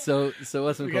 So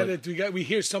what's we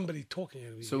hear somebody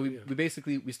talking. So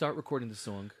we start recording the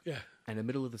song. Yeah. And in the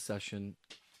middle of the session,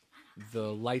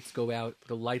 the lights go out.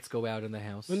 The lights go out in the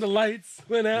house. When the lights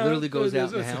went out, literally goes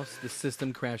out in the house. The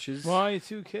system crashes.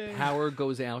 Y2K. Power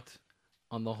goes out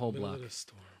on the whole block.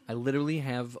 I literally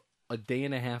have a day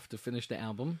and a half to finish the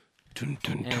album,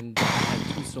 and I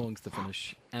had 2 songs to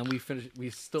finish, and we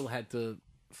still had to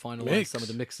finalize some of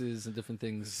the mixes and different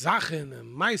things. Sachen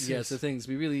and mice. Yes, the things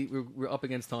we're up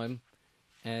against time,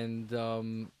 and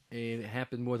it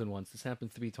happened more than once. This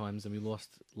happened 3 times, and we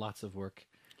lost lots of work.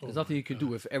 There's nothing you can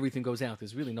do if everything goes out.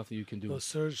 There's really nothing you can do. No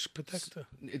surge protector.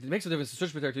 It makes a difference. The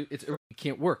surge protector, it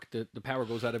can't work. The power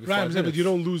goes out every 5 minutes. Right, but you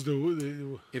don't lose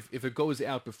the if it goes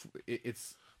out before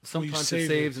it's sometimes it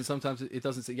saves and sometimes it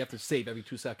doesn't. You have to save every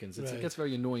 2 seconds. It gets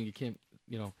very annoying. You can't.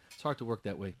 It's hard to work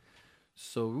that way.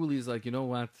 So Ruli's like, you know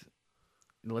what?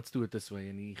 Let's do it this way.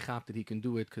 And he hopped that he can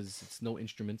do it because it's no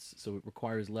instruments, so it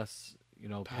requires less,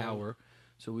 power.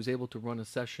 So he was able to run a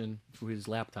session through his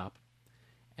laptop,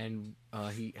 and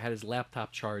he had his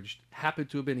laptop charged. Happened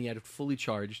to have been he had it fully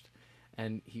charged,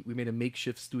 and we made a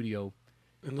makeshift studio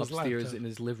upstairs in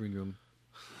his living room.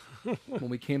 When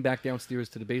we came back downstairs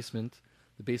to the basement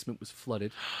was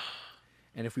flooded.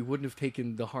 And if we wouldn't have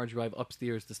taken the hard drive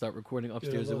upstairs to start recording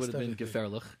upstairs, it would have been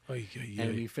gefährlich.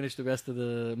 And we finished the rest of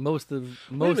the most of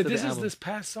the album. This is this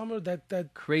past summer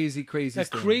that crazy storm.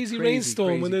 Crazy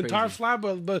rainstorm when the entire flat,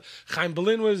 but Chaim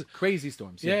Berlin was crazy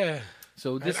storms. Yeah.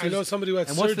 So I know somebody who had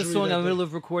surgery. And what's the song in the middle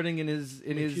of recording in his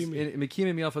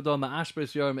Mekimi Miafadol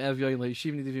Ma'ashbes Yom Ev Yoyle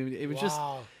Yishivni. It was just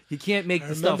he can't make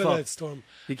the stuff up. I remember that storm.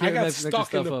 I got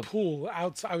stuck in the pool. I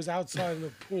was outside in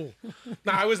the pool.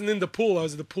 No, I wasn't in the pool. I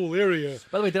was in the pool area.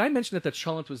 By the way, did I mention that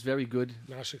Shalom was very good?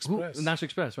 Nash Express. Nash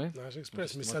Express, right? Nash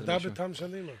Express. Misadab B'tam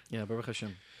Shalima. Yeah, Baruch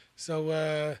Hashem.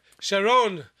 So,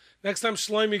 Sharon, next time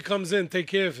Shlomi comes in, take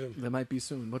care of him. That might be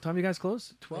soon. What time you guys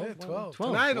close? 12? Yeah, 12.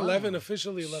 Tonight, 11,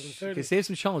 officially 11:30. Okay, save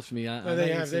some Shalom for me.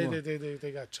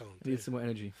 They got Shalom. Need some more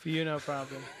energy. For you, no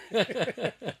problem.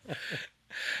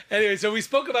 Anyway, so we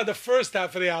spoke about the first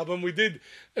half of the album. We did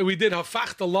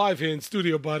Hafachta live here in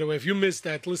studio, by the way. If you missed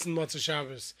that, listen to Motzei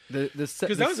Shabbos.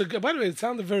 Because that was by the way, it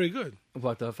sounded very good.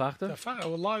 What, the Hafachta? The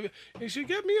Hafachta, live. You should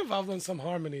get me involved on some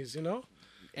harmonies,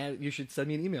 And you should send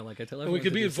me an email like I tell everyone. And we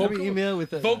could be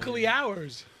vocally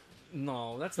ours.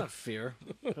 No, that's not fair.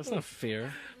 That's not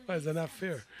fair. Why is that not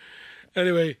fair?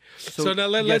 Anyway, so now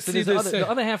let's see this. The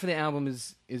other half of the album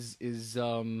is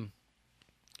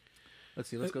let's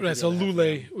see. Let's go. Right. So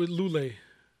Lule with Lule.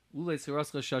 Lule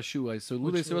Seraska Shashuai. So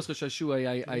Lule Seraska Shashuai.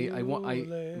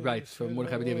 I write from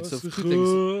Mordechai David. So 2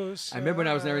 things. I remember when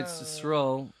I was in Eretz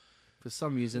Yisrael, For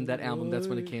some reason, that album, that's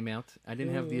when it came out. I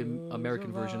didn't have the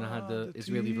American version. I had the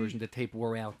Israeli version. The tape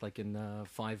wore out like in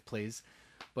 5 plays.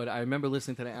 But I remember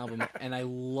listening to the album, and I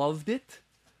loved it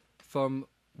from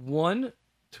 1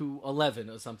 to 11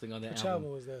 or something on the Which album.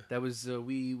 album was that? That was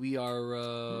We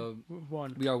Are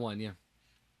One. We Are One. Yeah,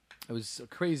 it was a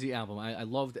crazy album. I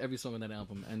loved every song on that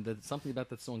album, and something about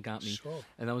that song got me. Sure.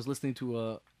 And I was listening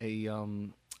to a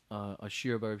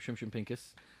shir by Reb Shimshon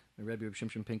Pincus, the Rebbe of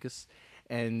Shimshon Pincus,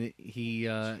 and he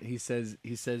says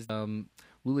Luli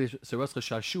Sarascha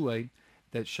Shashuai,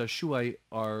 that Shashuai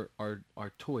are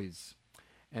toys,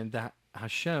 and that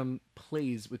Hashem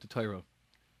plays with the Torah.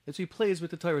 And so he plays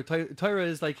with the Torah. Torah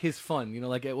is like his fun,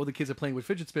 like all the kids are playing with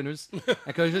fidget spinners.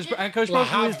 And Kosh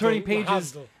Baruch is turning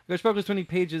pages. Kosh Baruch is turning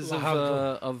pages of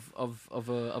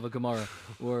a Gemara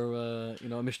or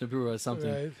a Mishnah Berurah or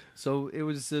something. Right. So it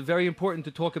was very important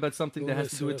to talk about something that has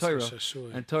to do with Torah,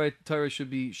 and Torah should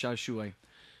be Shashuai.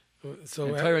 So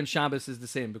and Torah and Shabbos is the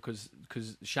same because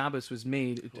Shabbos was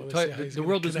made. The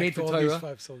world was made for Torah.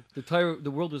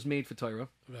 The world was made for Torah.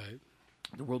 Right.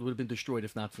 The world would have been destroyed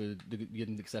if not for you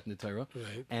didn't accept the Torah.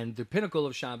 Right. And the pinnacle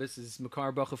of Shabbos is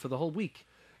Makar Bracha for the whole week.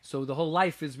 So the whole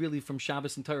life is really from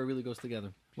Shabbos and Torah really goes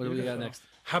together. What do we got next?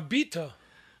 Habita.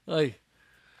 Oy.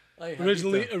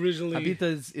 Originally,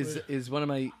 Habita is one of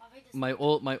my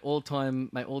all time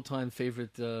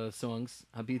favorite songs.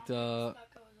 Habita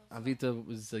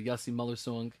was a Yossi Muller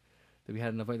song that we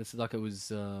had in Avodah Tzedakah. It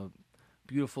was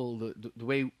beautiful. The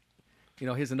way,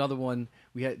 here's another one.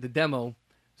 We had the demo.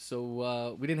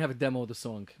 So we didn't have a demo of the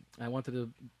song. I wanted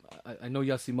to. I know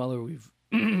Yossi Muller. We've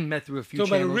met through a few. So,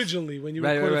 channels. but originally, when you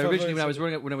recorded, recorded, originally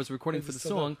when I was recording for the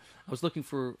song, I was looking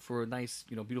for a nice,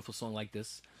 beautiful song like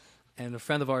this, and a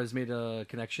friend of ours made a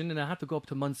connection, and I had to go up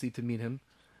to Muncie to meet him.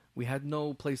 We had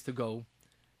no place to go.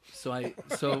 So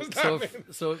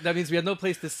that means we had no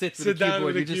place to sit with the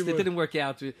keyboard. It didn't work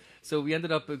out. So we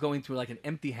ended up going to like an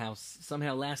empty house.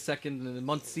 Somehow last second in the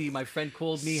Muncie, my friend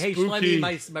called me, "Hey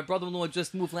Shlomi, my brother-in-law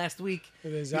just moved last week. He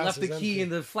left the key in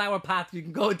the flower pot. You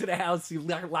can go into the house. You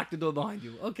lock the door behind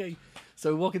you." Okay.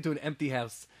 So we walk into an empty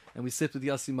house and we sit with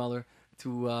Yossi Muller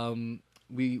to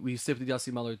we sit with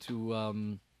Yossi Muller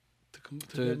to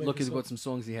look at what some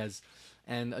songs he has.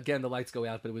 And again, the lights go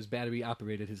out, but it was battery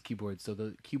operated, his keyboard, so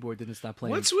the keyboard didn't stop playing.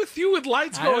 What's with you with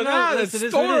lights going out? It's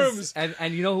storms.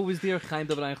 And you know who was there? Chaim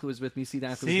David was with me. See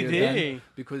that was there then,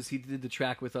 because he did the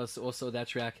track with us. Also, that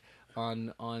track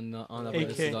on AK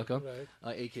Tzedakah,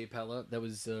 AK Pella. That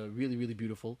was really, really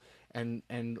beautiful. And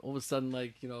all of a sudden,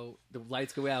 the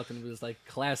lights go out, and it was like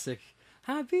classic.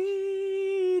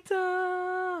 Habita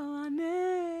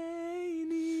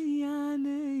aneini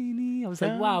aneini. I was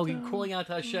like, wow, he's calling out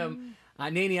to Hashem.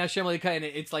 Nani Hashem Elokai, and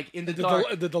it's like in the dark.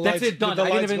 Did the lights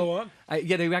go on?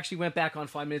 Yeah, they actually went back on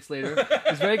 5 minutes later. It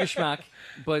was very geschmack,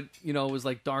 but it was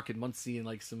like dark and Muncie and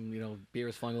like some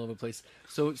beers flying all over the place.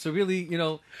 So really,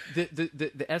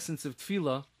 the essence of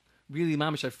tefillah, really,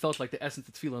 mamish, I felt like the essence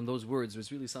of tefillah in those words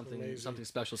was really something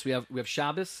special. So we have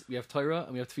Shabbos, we have Torah,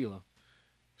 and we have tefillah.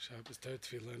 Shabbos, Torah,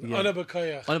 tefillah. Ana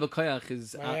B'Koyach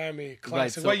is Miami classic.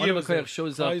 Right, so what year was B'Koyach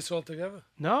shows up? all together?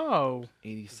 No.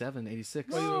 87, 86.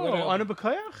 No, Ana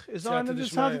B'Koyach is on the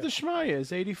Siyata D'Shmaya.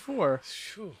 Is 84.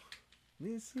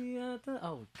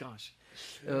 Oh gosh,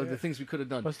 the things we could have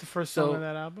done. What's the first song on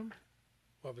that album?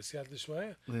 What was Siyata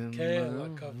D'Shmaya? What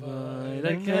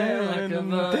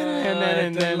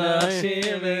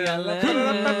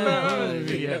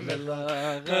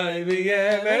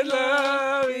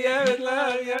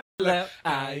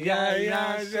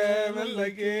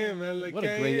a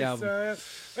great album.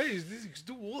 Hey, you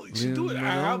should do an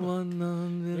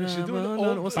album. You should do an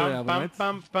old What's that album,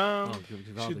 right?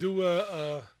 You should do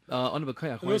a... Under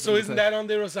B'Koyach. So isn't that on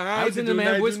there? I was in the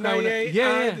man voice crowd.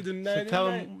 Yeah. So tell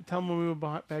him when we were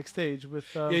backstage with.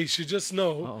 Yeah, you should just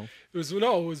know. We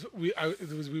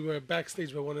were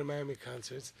backstage by one of the Miami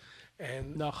concerts,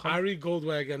 and Ari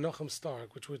Goldwag and Nochem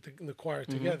Stark, which were in the choir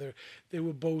together, they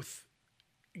were both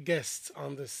guests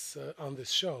on this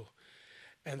show,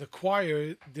 and the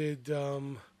choir did.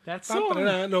 That song?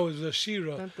 No, it was a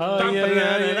Shira. Oh,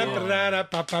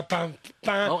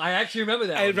 I actually remember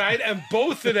that. And, right, and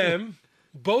both of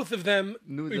them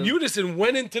in unison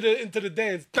went into the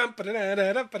dance. We did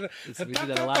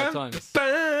that a lot of times.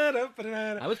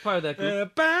 I was part of that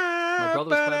group. My brother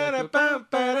was part of that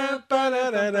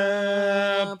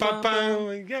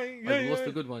group. We lost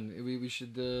a good one. We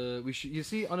should. You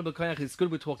see, Ana B'Koyach, it's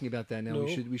good we're talking about that now. No.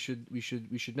 We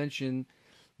should mention.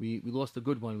 We lost a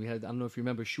good one. We had, I don't know if you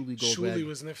remember, Shuli Goldwag. Shuli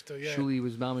was nifta, yeah. Shuli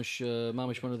was Mamish,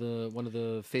 one of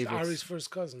the favorites. Ari's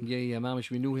first cousin. Yeah, Mamish.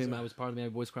 We knew him. I was part of my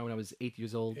voice choir when I was 8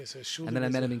 years old. Yeah, so Shuli and then I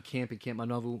met him in Camp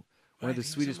Manovu, One of the Right, he was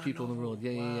sweetest in people in the world.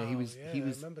 Yeah, yeah, yeah. He Wow, was. yeah, He I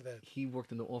was. remember that. He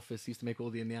worked in the office. He used to make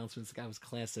all the announcements. The guy was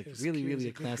classic. He was Really, cute. He was really a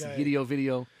a good classic. guy. Video.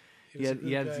 He was a good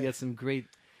He guy. had some great. He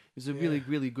was a Yeah. really,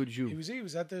 really good Jew. He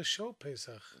was at the show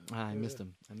Pesach. I He was missed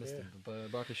him. I missed him.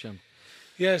 But Baruch Hashem.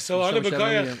 Yeah, so Ana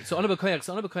B'Koyach. So Ana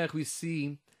B'Koyach we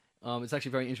see, it's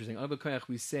actually very interesting. Ana B'Koyach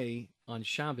we say on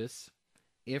Shabbos,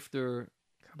 after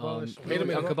Wait a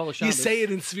minute. Kabbalah You Shabbos. say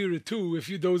it in Svira too. If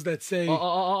you those that say.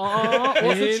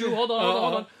 Also true. Hold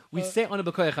on. We say Ana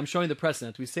B'Koyach. I'm showing the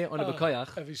precedent. We say Ana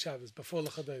B'Koyach, Every Shabbos before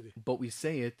L'Chadaydi. but we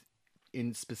say it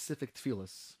in specific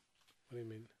tefillas. What do you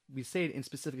mean? We say it in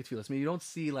specific tefillas. I mean, you don't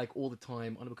see like all the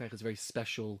time. Ana B'Koyach is very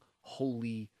special,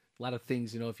 holy. A lot of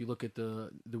things, if you look at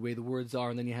the way the words are,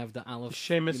 and then you have the aleph,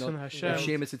 Shemus and Hashem.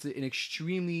 Shemus, it's an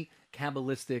extremely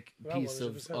kabbalistic piece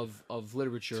 100%. of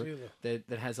literature Tefillah.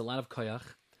 that has a lot of koyach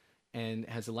and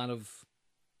has a lot of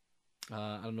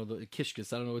I don't know the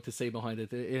kishkas. I don't know what to say behind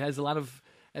it. It has a lot of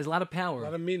power, A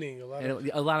lot of meaning.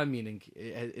 a lot of meaning.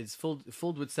 It's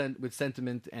filled with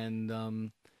sentiment,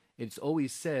 and it's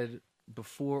always said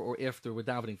before or after we're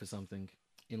davening for something.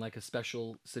 In like a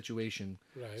special situation.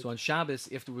 Right. So on Shabbos,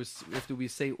 after we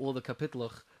say all the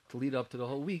kapitlach to lead up to the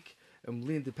whole week, and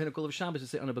we lead the pinnacle of Shabbos to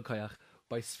say Ana B'Koyach.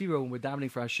 By Sfira, when we're davening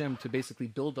for Hashem to basically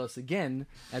build us again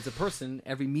as a person,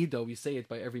 every midah, we say it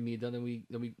by every midah, then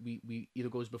we either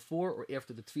goes before or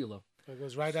after the tefillah. It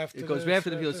goes right after. It goes right after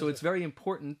the tefillah. So it's very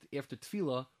important after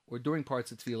tefillah or during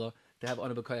parts of tefillah to have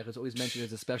Ana B'Koyach. It's always mentioned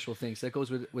as a special thing. So that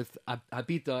goes with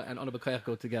Habita and Ana B'Koyach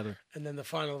go together. And then the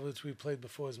final, which we played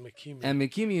before, is Mekimi. And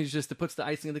Mekimi is just, it puts the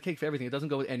icing on the cake for everything. It doesn't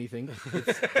go with anything.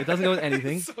 It doesn't go with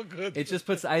anything. So good. It just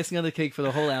puts the icing on the cake for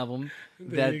the whole album.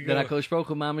 There you go. That HaKadosh Baruch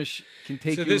Hu Mamish can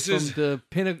take So you this from is- the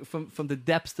from the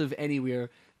depths of anywhere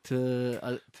to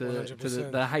the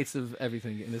 100%. heights of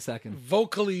everything in a second.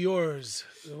 Vocally yours.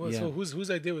 Yeah. So whose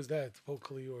idea was that?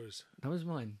 Vocally yours. That was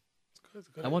mine. It's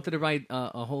good. I wanted to write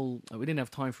a whole. We didn't have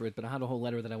time for it, but I had a whole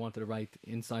letter that I wanted to write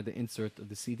inside the insert of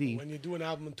the CD. When you do an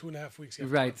album in 2.5 weeks, you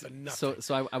have Right. time for nothing.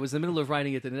 So I was in the middle of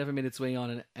writing it, and it never made its way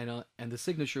on, and the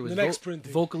signature was The next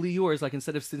printing. vocally yours. Like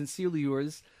instead of sincerely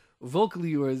yours, vocally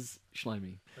yours,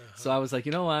 Shlomi. So I was like,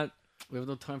 you know what? We have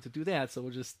no time to do that, so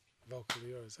we'll just Vocally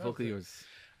yours. vocally Okay. yours.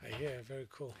 Yeah, very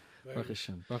cool. Baruch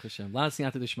Hashem. Baruch Hashem. La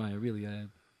siyata d'shmaya. Really,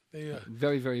 There you are.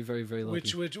 very, very, very, very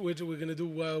lucky. Which we're gonna do?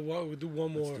 We'll do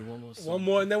one more. do one more song. One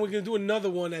more, and then we're gonna do another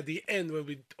one at the end when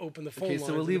we open the phone Okay, lines.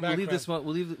 so we'll in the leave this background.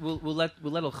 one. We'll let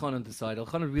Elchanan decide.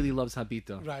 Elchanan really loves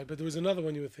Habita. Right, but there was another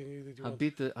one you were thinking. That you want.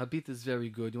 Habita is very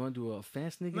good. You want to do a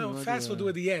fast nigga? No, fast we'll do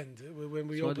at the end when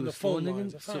we So open do the a slow phone nigga?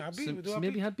 lines. So- Fine, Habita, so- we'll do so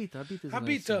maybe Habita. Habita is a nice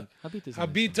Habita. song. Habita is a nice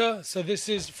Habita. So this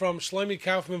is from Shlomi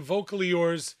Kaufman, vocally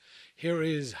yours. Here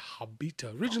is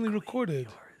Habita, originally recorded.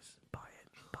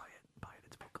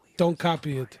 Don't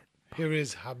copy it. Here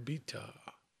is Habita.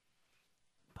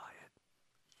 Buy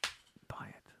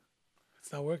it.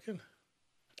 It's not working.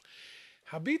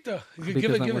 Habita. You Habita's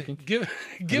give not it. working? Give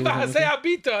Habita's not say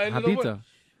Habita. And it'll work. Habita.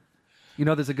 You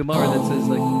know, there's a Gemara that says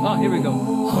like, oh, here we go.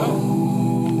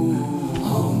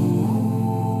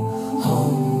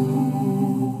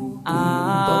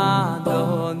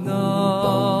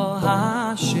 Adonai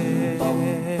Hashem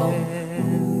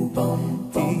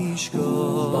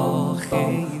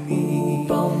Tishkocheni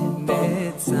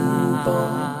Netzach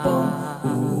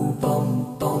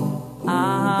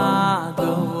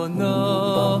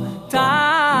Adonai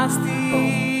Tastir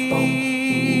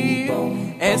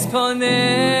Es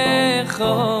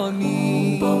Ponecho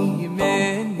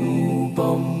Mimeni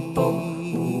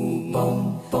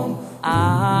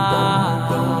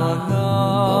Adonai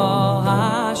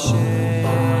Hashem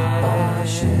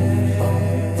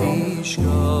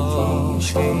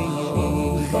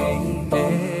Tishkocheni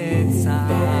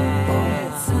Netzach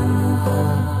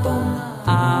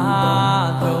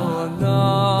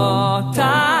Adonai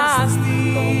Tastir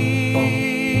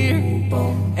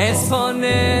Es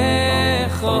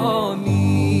Ponecho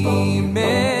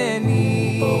Mimeni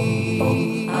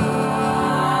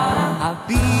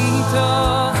Habita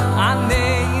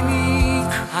Aneini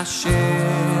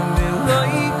Hashem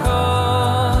Eloi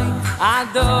Koi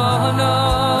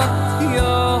Adonai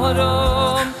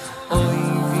Yorom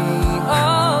Oivi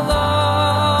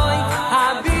Oloi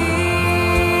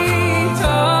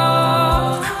Habita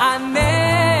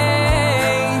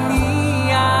Aneini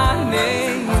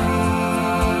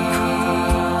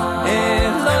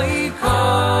Eloi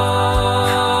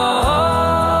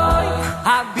Koi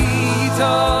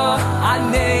Habita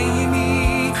Aneini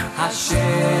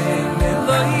Hashem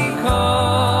Eloi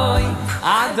Koi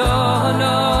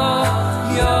Adonai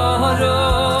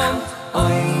Yorom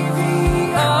Oivi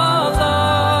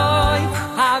Oloi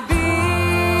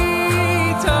Habita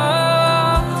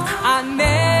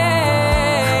Aneini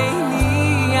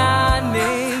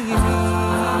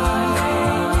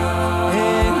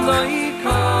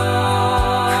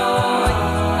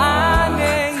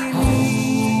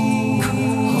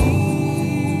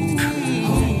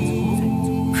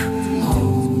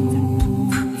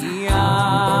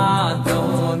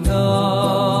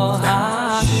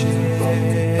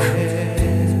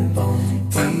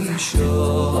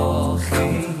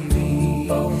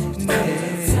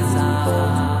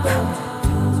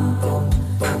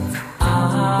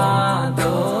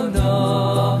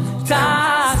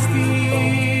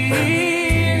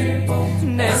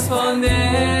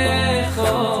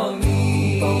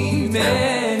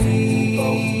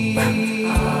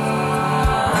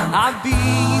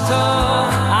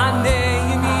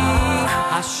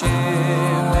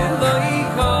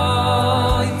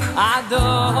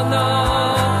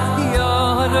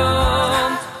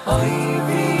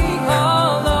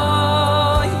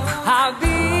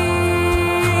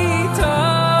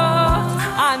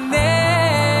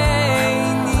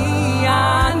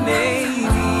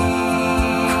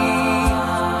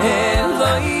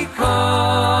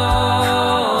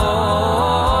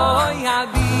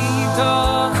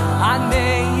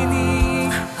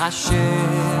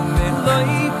Hashem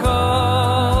Eloi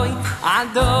koi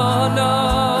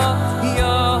Adonai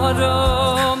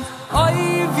Yorom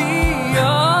Oivi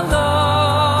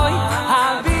Oloi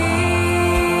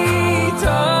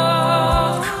Habito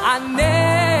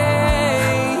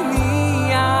Aneini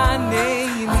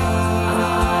Aneini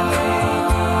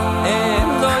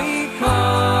Eloi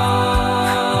koi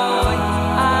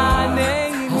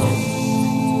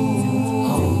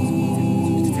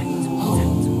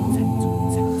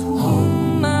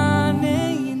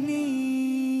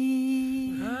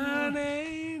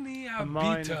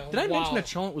Did I mention that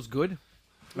Cholent was good?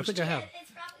 I think I have.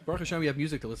 Baruch Hashem, we have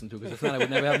music to listen to, because if not, I would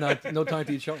never have no time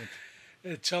to eat Cholent.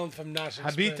 Cholent from Nash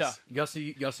Habita.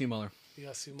 Yossi Muller.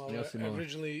 Yossi Muller. Yossi Muller.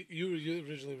 Originally, you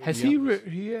originally. Has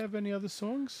he have any other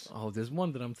songs? Oh, there's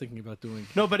one that I'm thinking about doing.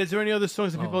 No, but is there any other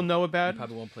songs that people know about? I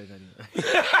probably won't play that either.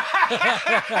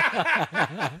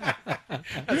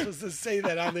 I'm supposed to say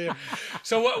that on there.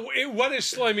 So what is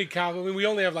Shlomi Kav? I mean, we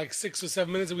only have like 6 or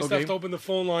 7 minutes, and we still have to open the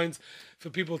phone lines for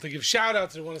people to give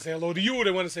shout-outs. They want to say hello to you.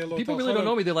 They want to say hello to People really don't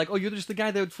know me. They're like, oh, you're just the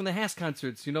guy that from the Haas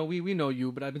concerts. You know, we know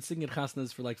you, but I've been singing at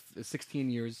Chasnas for like 16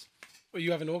 years. Well,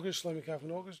 you have an orchestra, Shlomi Kav,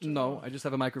 an orchestra? No, I just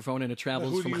have a microphone, and it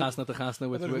travels from Chasna to Chasna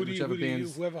with whichever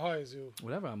bands. Whoever hires you.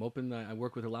 Whatever, I'm open. I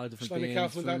work with a lot of different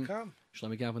bands. ShlemiKaufman.com?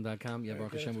 ShlemiKaufman.com. Yeah,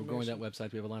 Baruch Hashem, we're growing that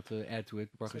website. We have a lot to add to it.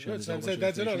 Baruch Hashem.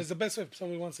 That's the best way if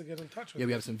somebody wants to get in touch with you. Yeah,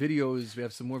 we have some videos. We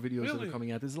have some more videos that are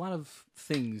coming out. There's a lot of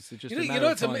things. It's just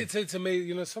it's amazing.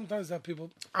 You know, sometimes that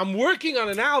people... I'm working on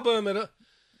an album, and...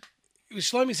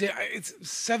 Shlomi say it's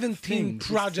 17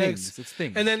 projects. It's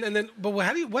things. And then, but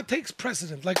what takes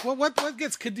precedent? Like what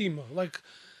gets kadima? Like,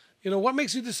 you know, what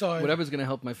makes you decide? Whatever's going to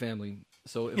help my family.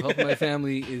 So if helping my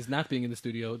family is not being in the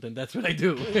studio, then that's what I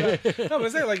do. No, but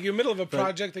it's like you're middle of a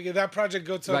project. That project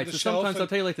goes on the shelf. Sometimes I'll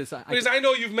tell you like this. Because I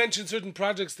know you've mentioned certain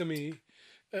projects to me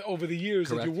over the years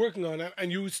that you're working on,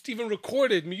 and you even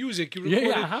recorded music. You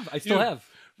recorded, I have. I still have.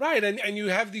 Right, and you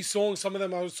have these songs. Some of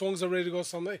them are songs are ready to go.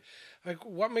 Some like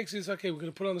what makes you say, okay, we're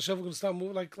gonna put it on the shelf. We're gonna start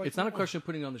moving. Like it's not a question of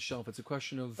putting it on the shelf. It's a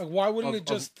question of like why wouldn't it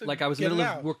just like I was in the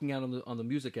middle of working out on the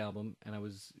music album, and I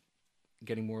was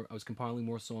getting more. I was compiling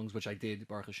more songs, which I did.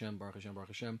 Baruch Hashem, Baruch Hashem, Baruch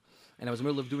Hashem, and I was in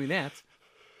the middle of doing that.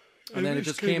 And then it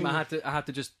just came. I had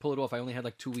to just pull it off. I only had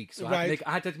like 2 weeks, so I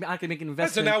had to make an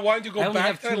investment. So now why don't you go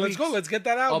back there? Let's go. Let's get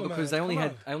that album. Oh, because I only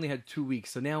had 2 weeks.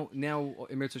 So now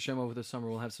Emirz Hashem over the summer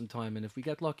we'll have some time, and if we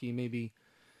get lucky, maybe.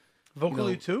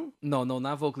 Vocally too? No,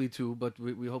 not vocally too, but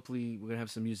we hopefully we're gonna have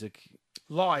some music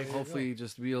live. Hopefully,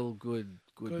 just real good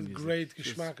music. Great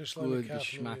geschmack of Good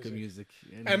geschmack of music.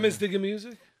 Emes Digger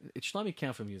music? It's Shlomi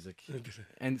Kaufman music.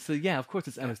 And so yeah, of course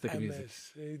it's Emes Digger music.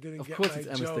 Of course it's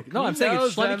Emes Digger. No, I'm saying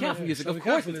it's Shlomi Kaufman music. Of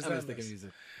course it's Emes Digger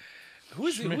music. Who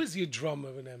is your drummer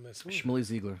in Emes? Shmuley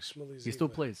Ziegler. He still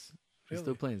plays. He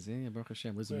still plays. Yeah, Baruch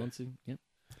Hashem. Lives in Muncie. Yep.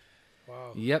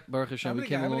 Wow. Yep, Baruch Hashem. We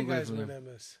came a long way from there.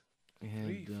 Emes? We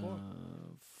had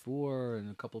 4,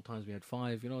 and a couple of times we had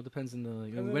 5. You know, it depends on the.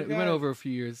 You know, we went over a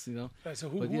few years. You know. Right, so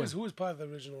who was part of the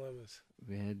original Emes?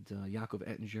 We had Yaakov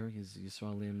Ettinger, his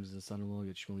Yisrael Lim's son-in-law. We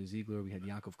had Shmuley Ziegler. We had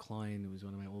Yaakov Klein, who was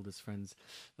one of my oldest friends.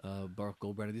 Baruch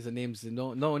Goldbrenner. These are names that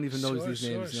no one even knows these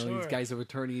names. You know, these guys are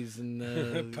attorneys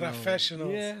and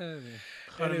professionals. Yeah.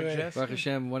 Anyway, Baruch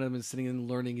Hashem, one of them is sitting and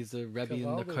learning. He's a Rebbe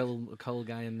and the Kol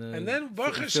guy in the. And then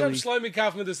Baruch Hashem, Shlomi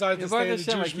Kaufman decided to stay in the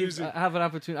Jewish music. I have an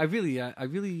opportunity. I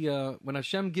really, when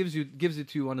Hashem gives it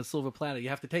to you on a silver platter, you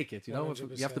have to take it. You know,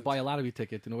 100%. you have to buy a lottery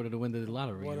ticket in order to win the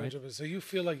lottery. 100%. Right? So you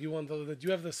feel like you want that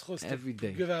you have the schus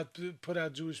to put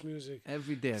out Jewish music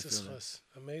every day. It's a schus.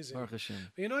 Amazing. Baruch Hashem.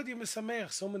 But you know what? You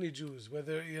misameach so many Jews.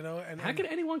 Whether you know, and how could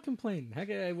anyone complain? How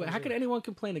could anyone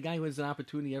complain? A guy who has an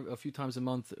opportunity a few times a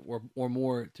month or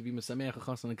more to be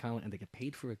misameach and they get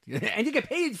paid for it, and you get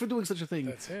paid for doing such a thing.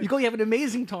 That's it. You go, you have an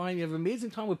amazing time. You have an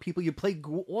amazing time with people. You play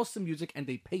awesome music, and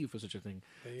they pay you for such a thing.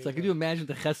 It's like, can you imagine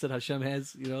the chesed Hashem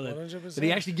has? You know that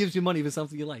He actually gives you money for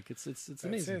something you like. It's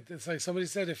amazing. It. It's like somebody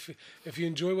said, if you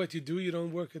enjoy what you do, you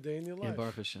don't work a day in your life. Yeah,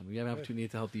 Baruch Hashem. We have an opportunity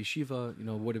to help the yeshiva. You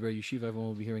know, Waterbury Yeshiva. Everyone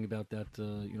will be hearing about that.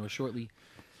 Shortly.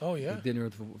 Oh yeah, the dinner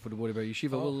for the Waterbury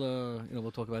Yeshiva.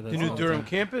 We'll talk about that. The New Durham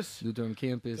campus. New Durham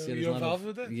campus. Yeah, you're involved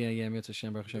with it. Yeah. Emirz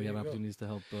Hashem, Baruch Hashem. We have opportunities to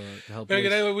help. Very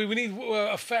good. Anyway, we need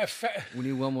we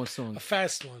need one more song. A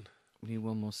fast one. We need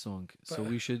one more song. So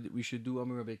we should do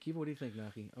Amar Rabbi Akiva. What do you think,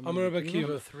 Nachi? Amar Rabbi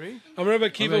Akiva. 3. Amar Rabbi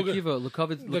Akiva.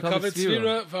 Lukovic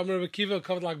Svira. Amar Rabbi Akiva.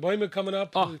 Covered like Boimer coming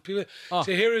up. So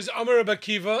here is Amar Rabbi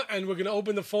Akiva, and we're going to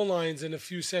open the phone lines in a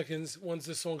few seconds. Once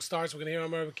the song starts, we're going to hear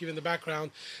Amar Rabbi Akiva in the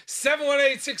background.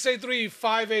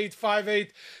 718-683-5858.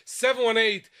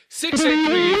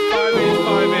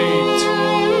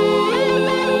 718-683-5858.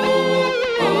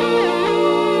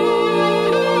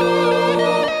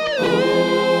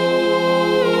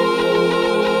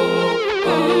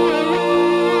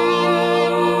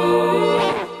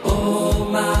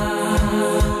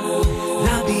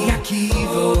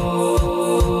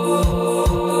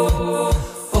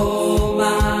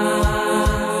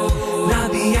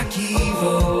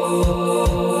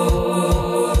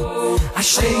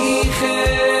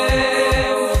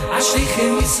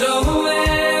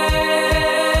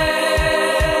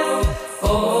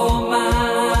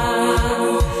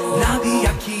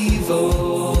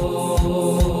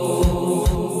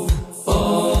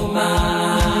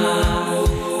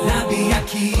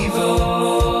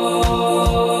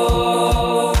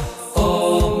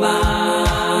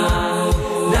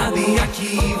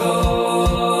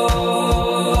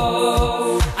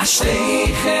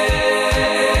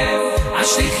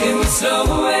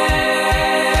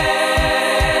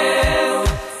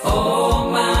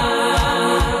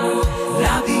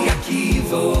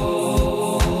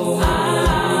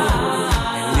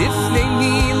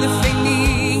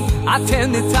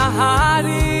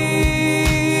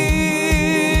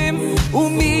 taharim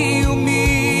umi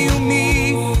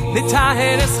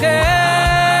nitaher eschem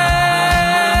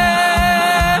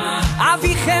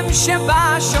avichem sheba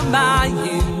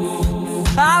shomayim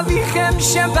avichem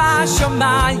sheba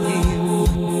shomayim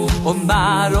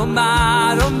omar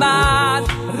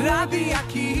Rabbi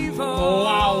Akiva.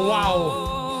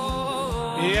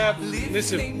 Wow. Yep,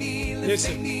 listen.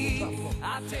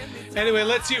 Anyway,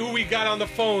 let's see who we got on the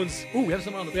phones. Ooh, we have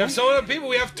someone on the phone. We have some other people.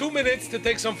 We have 2 minutes to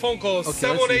take some phone calls.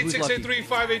 Okay,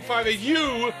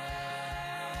 718-683-5858.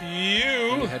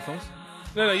 You. Headphones?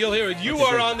 No, you'll hear it. You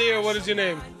are on the air. What is your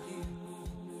name?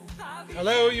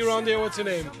 Hello, you're on there. What's your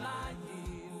name?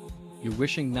 You're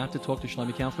wishing not to talk to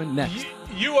Shlomi Kaufman? Next.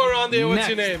 You are on there. What's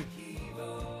your name?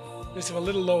 Listen, a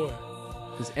little lower.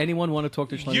 Does anyone want to talk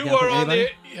to Shlomi Kaufman? You are on Anybody?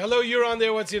 there. Hello, you're on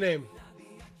there. What's your name?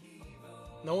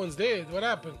 No one's there. What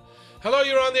happened? Hello,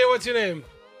 you're on there. What's your name?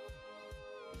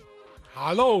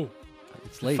 Hello.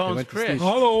 It's late. The phone's Chris.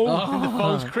 Hello. The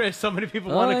phone's Chris. So many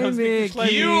people want to come speak to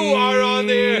Shlomi. You are on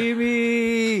there.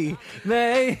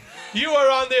 May. You are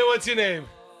on there. What's your name?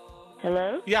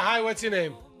 Hello? Yeah, hi. What's your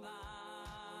name?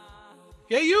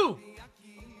 Yeah, you.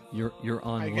 You're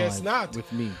on I live guess not.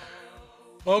 with me.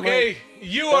 Okay,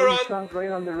 you are on. Sounds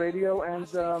great on the radio, and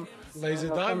Laser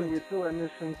and Diamond. you too, and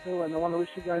listen too, and I want to wish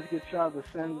you guys good Shabbos.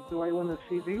 And do I win a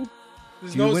CD?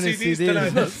 There's Do you no win a CDs CD? tonight.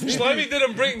 There's no Shlomi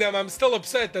didn't bring them. I'm still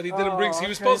upset that he didn't bring. He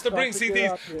was supposed to bring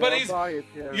CDs, but he's.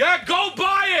 Yeah, go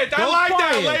buy it. I like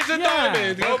that. Laser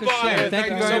Diamond. Go buy it. Thank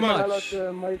you so very much. Hello to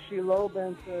Moshe Loeb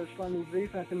and to Shlomi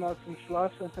Brief and to Nelson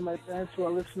Schloss and to my parents who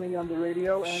are listening on the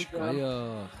radio. And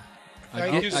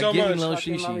Thank you so much. I'll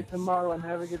see Mommy tomorrow and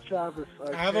have a good Shabbos.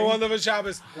 Okay? Have a wonderful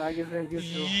Shabbos.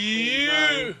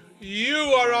 You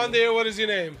are on there. What is your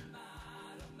name?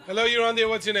 Hello, you're on there.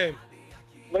 What's your name?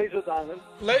 Laser Diamond.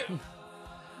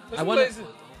 I want to.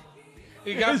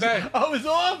 He got back. Oh, it was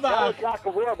all about. That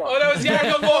was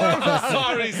Yaakov Warba.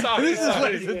 Sorry.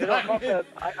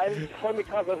 Shlomi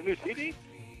Kaufman's new CD?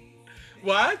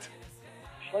 What?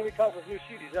 Shlomi Kaufman's new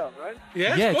CD's out, right?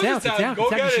 Yes, Yeah, it's out. Go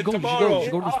get it tomorrow. You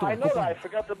should go to the store. I know that. I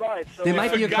forgot to buy it. So There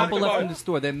might be a forgot couple to left buy in the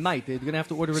store. There might. They're going to have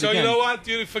to order it So again. you know what?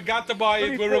 You forgot to buy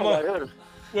it.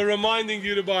 We're reminding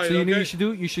you to buy it. So you know okay? you should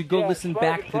do? You should go listen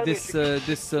back to this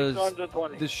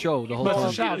show the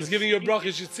whole time. He's giving you a bracha.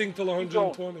 You should sing till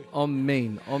 120.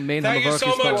 Amen. Thank you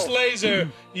so much, Laser.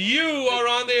 You are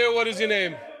on the air. What is your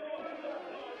name?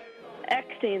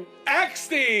 Eckstein.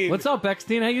 What's up,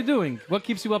 Eckstein? How you doing? What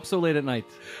keeps you up so late at night?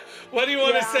 What do you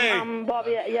want to say?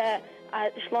 Bobby.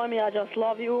 Shlomi, I just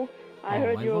love you. I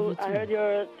heard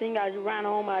your thing. I ran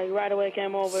home. I right away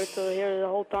came over to hear the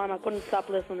whole time. I couldn't stop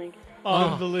listening.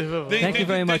 Unbelievable. Thank you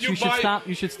very much. You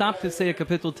should stop to say a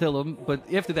kapitel Tillim, but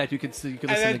after that you could listen and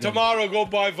then again. tomorrow go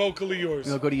buy Vocally Yours.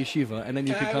 Go to yeshiva, and then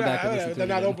you can come back and listen to They're it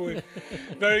not again. open.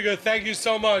 Very good. Thank you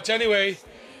so much. Anyway,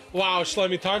 wow,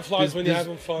 Shlomi, time flies when you're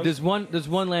having fun. There's one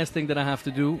last thing that I have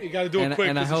to do. You got to do it quick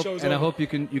and I because the hope show's and I over. hope you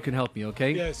can help me.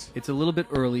 Okay. Yes. It's a little bit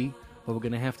early, but we're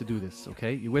gonna have to do this.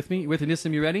 Okay. You with me? You with me,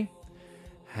 Nissim? You ready?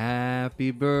 Happy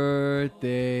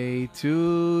birthday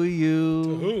to you.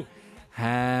 To who?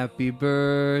 Happy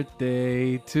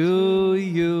birthday to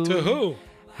you. To who?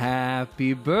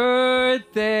 Happy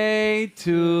birthday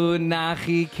to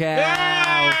Nachi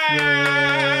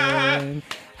Kaufman.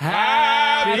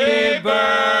 Happy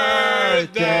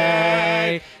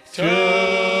birthday to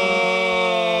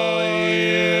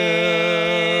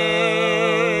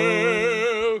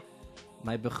you.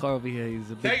 My Bechor over here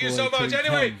is a big Thank you boy, so much.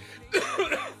 turning Anyway. 10.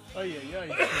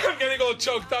 I'm getting all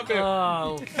choked up here.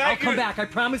 I'll come back. I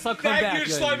promise I'll come back. Thank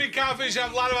you, Shlomi Kaufman. You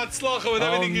have a lot of atzlacha with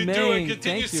everything you do. Amen. And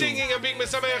continue Thank you. singing and being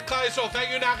Mesameach Klal Yisrael. Thank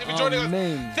you, Nachi, for joining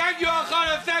Amen. us. Thank you,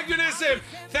 Alchana. Thank you, Nissim.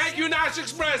 Thank you, Nash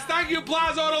Express. Thank you,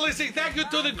 Plaza Auto Listing. Thank you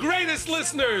to the greatest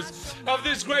listeners of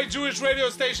this great Jewish radio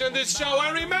station and this show.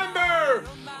 And remember,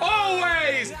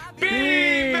 always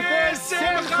be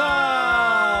Besimcha.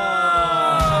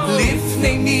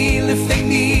 Lifnei mi,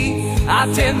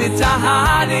 atem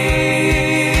nitaharim.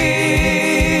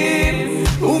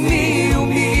 Umi,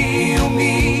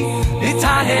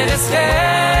 nitaher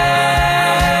eschem.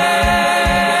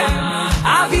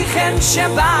 Avichem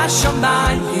sheba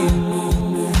shomayim.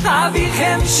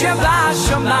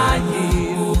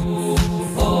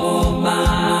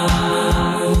 Omar,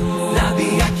 Rabbi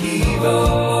Akiva.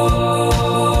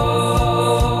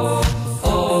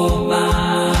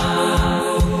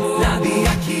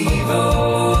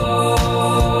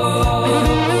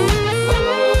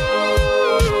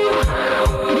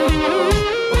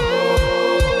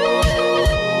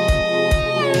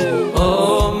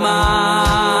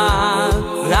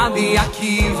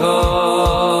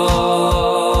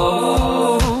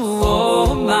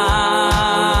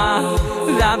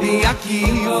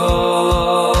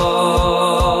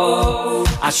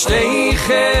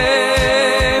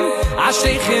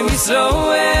 Ashleichem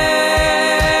Yisroel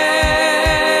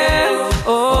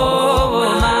Oh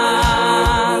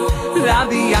man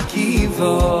Rabbi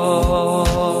Akiva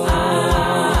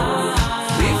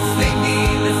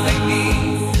Lifnei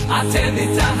atem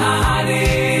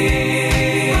nitaharim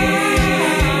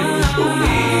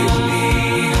Umi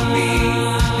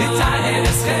nitaher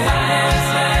eschem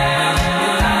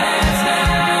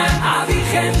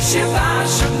Avichem sheva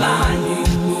shamayim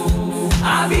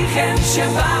Avichem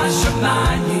sheva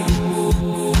shamayim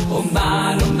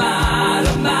Omar, Omar,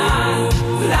 Omar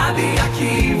Rabbi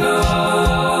Akiva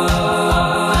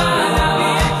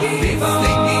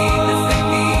Lifnei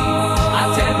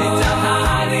atem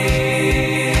nitaharim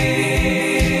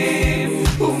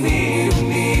Umi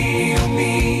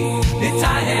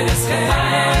nitaher eschem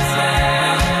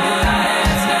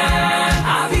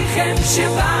Avichem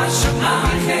sheva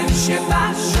shamayim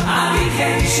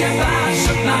Avichem sheva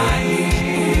shamayim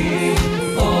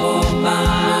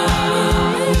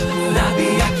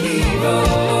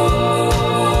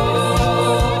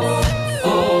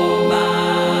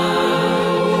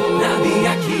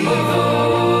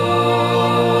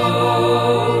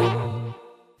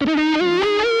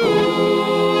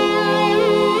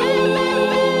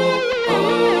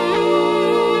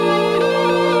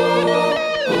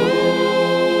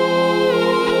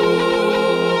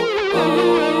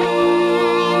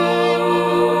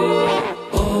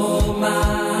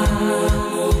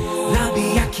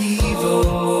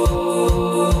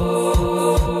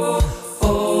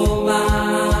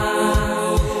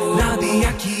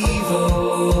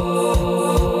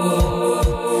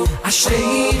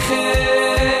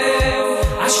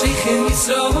Ashleichem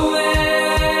Yisroel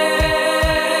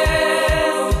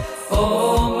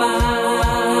Oh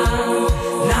man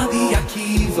Rabbi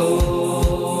Akiva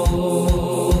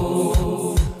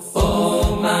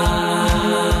Oh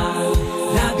man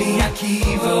Rabbi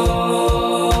Akiva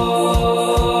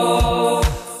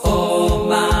Oh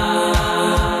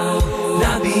man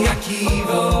Rabbi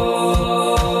Akiva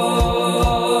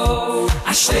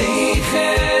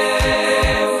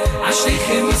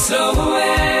Ashleichem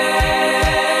Yisroel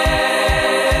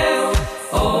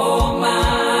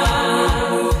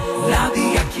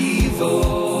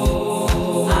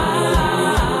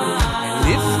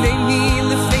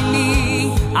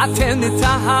Atem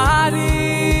nitaharim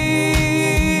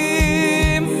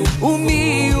Umi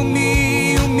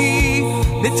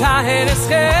nitaher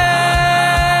eschem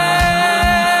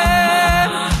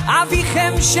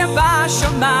Avichem sheva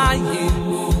shamayim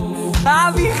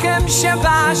Avichem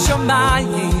sheva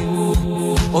shamayim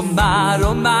Omar,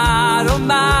 Omar,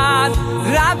 Omar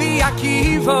Rabbi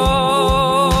Akiva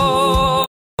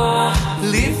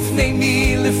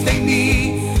Lifnei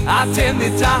atem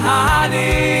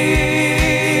nitaharim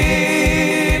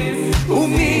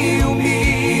Umi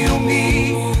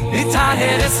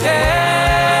nitaher eschem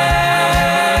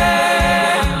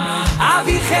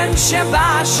Avichem sheva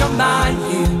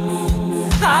shamayim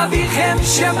Avichem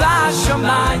sheva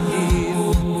shamayim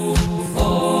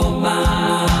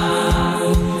Omar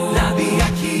Rabbi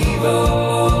Akiva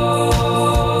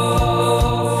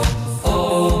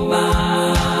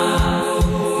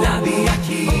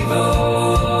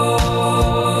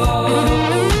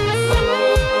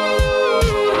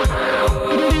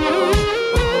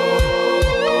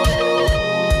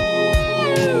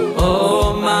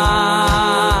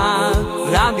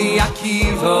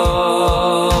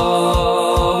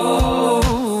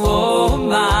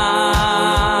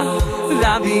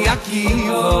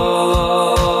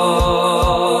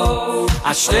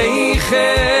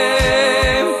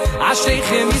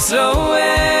Ashleichem Yisroel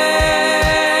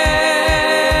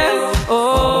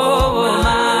Oh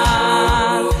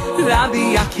man Rabbi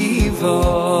Akiva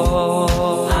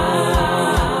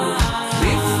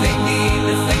Lifnei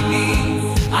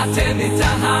atem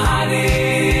nitaharim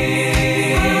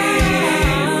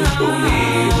Umi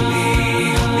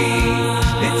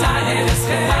nitaher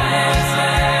eschem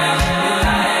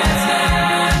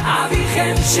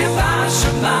Avichem sheva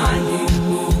shamayim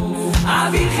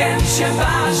Avichem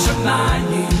sheva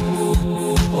shamayim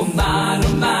Omar,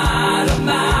 Omar,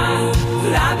 Omar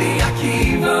Rabbi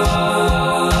Akiva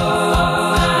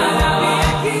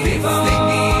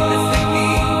Lifnei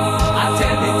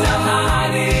atem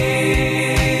nitaharim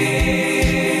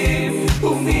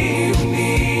Umi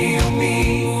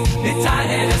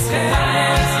nitaher eschem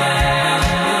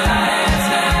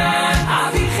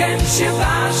Avichem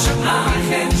sheva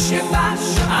shamayim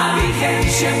Avichem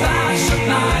sheva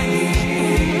shamayim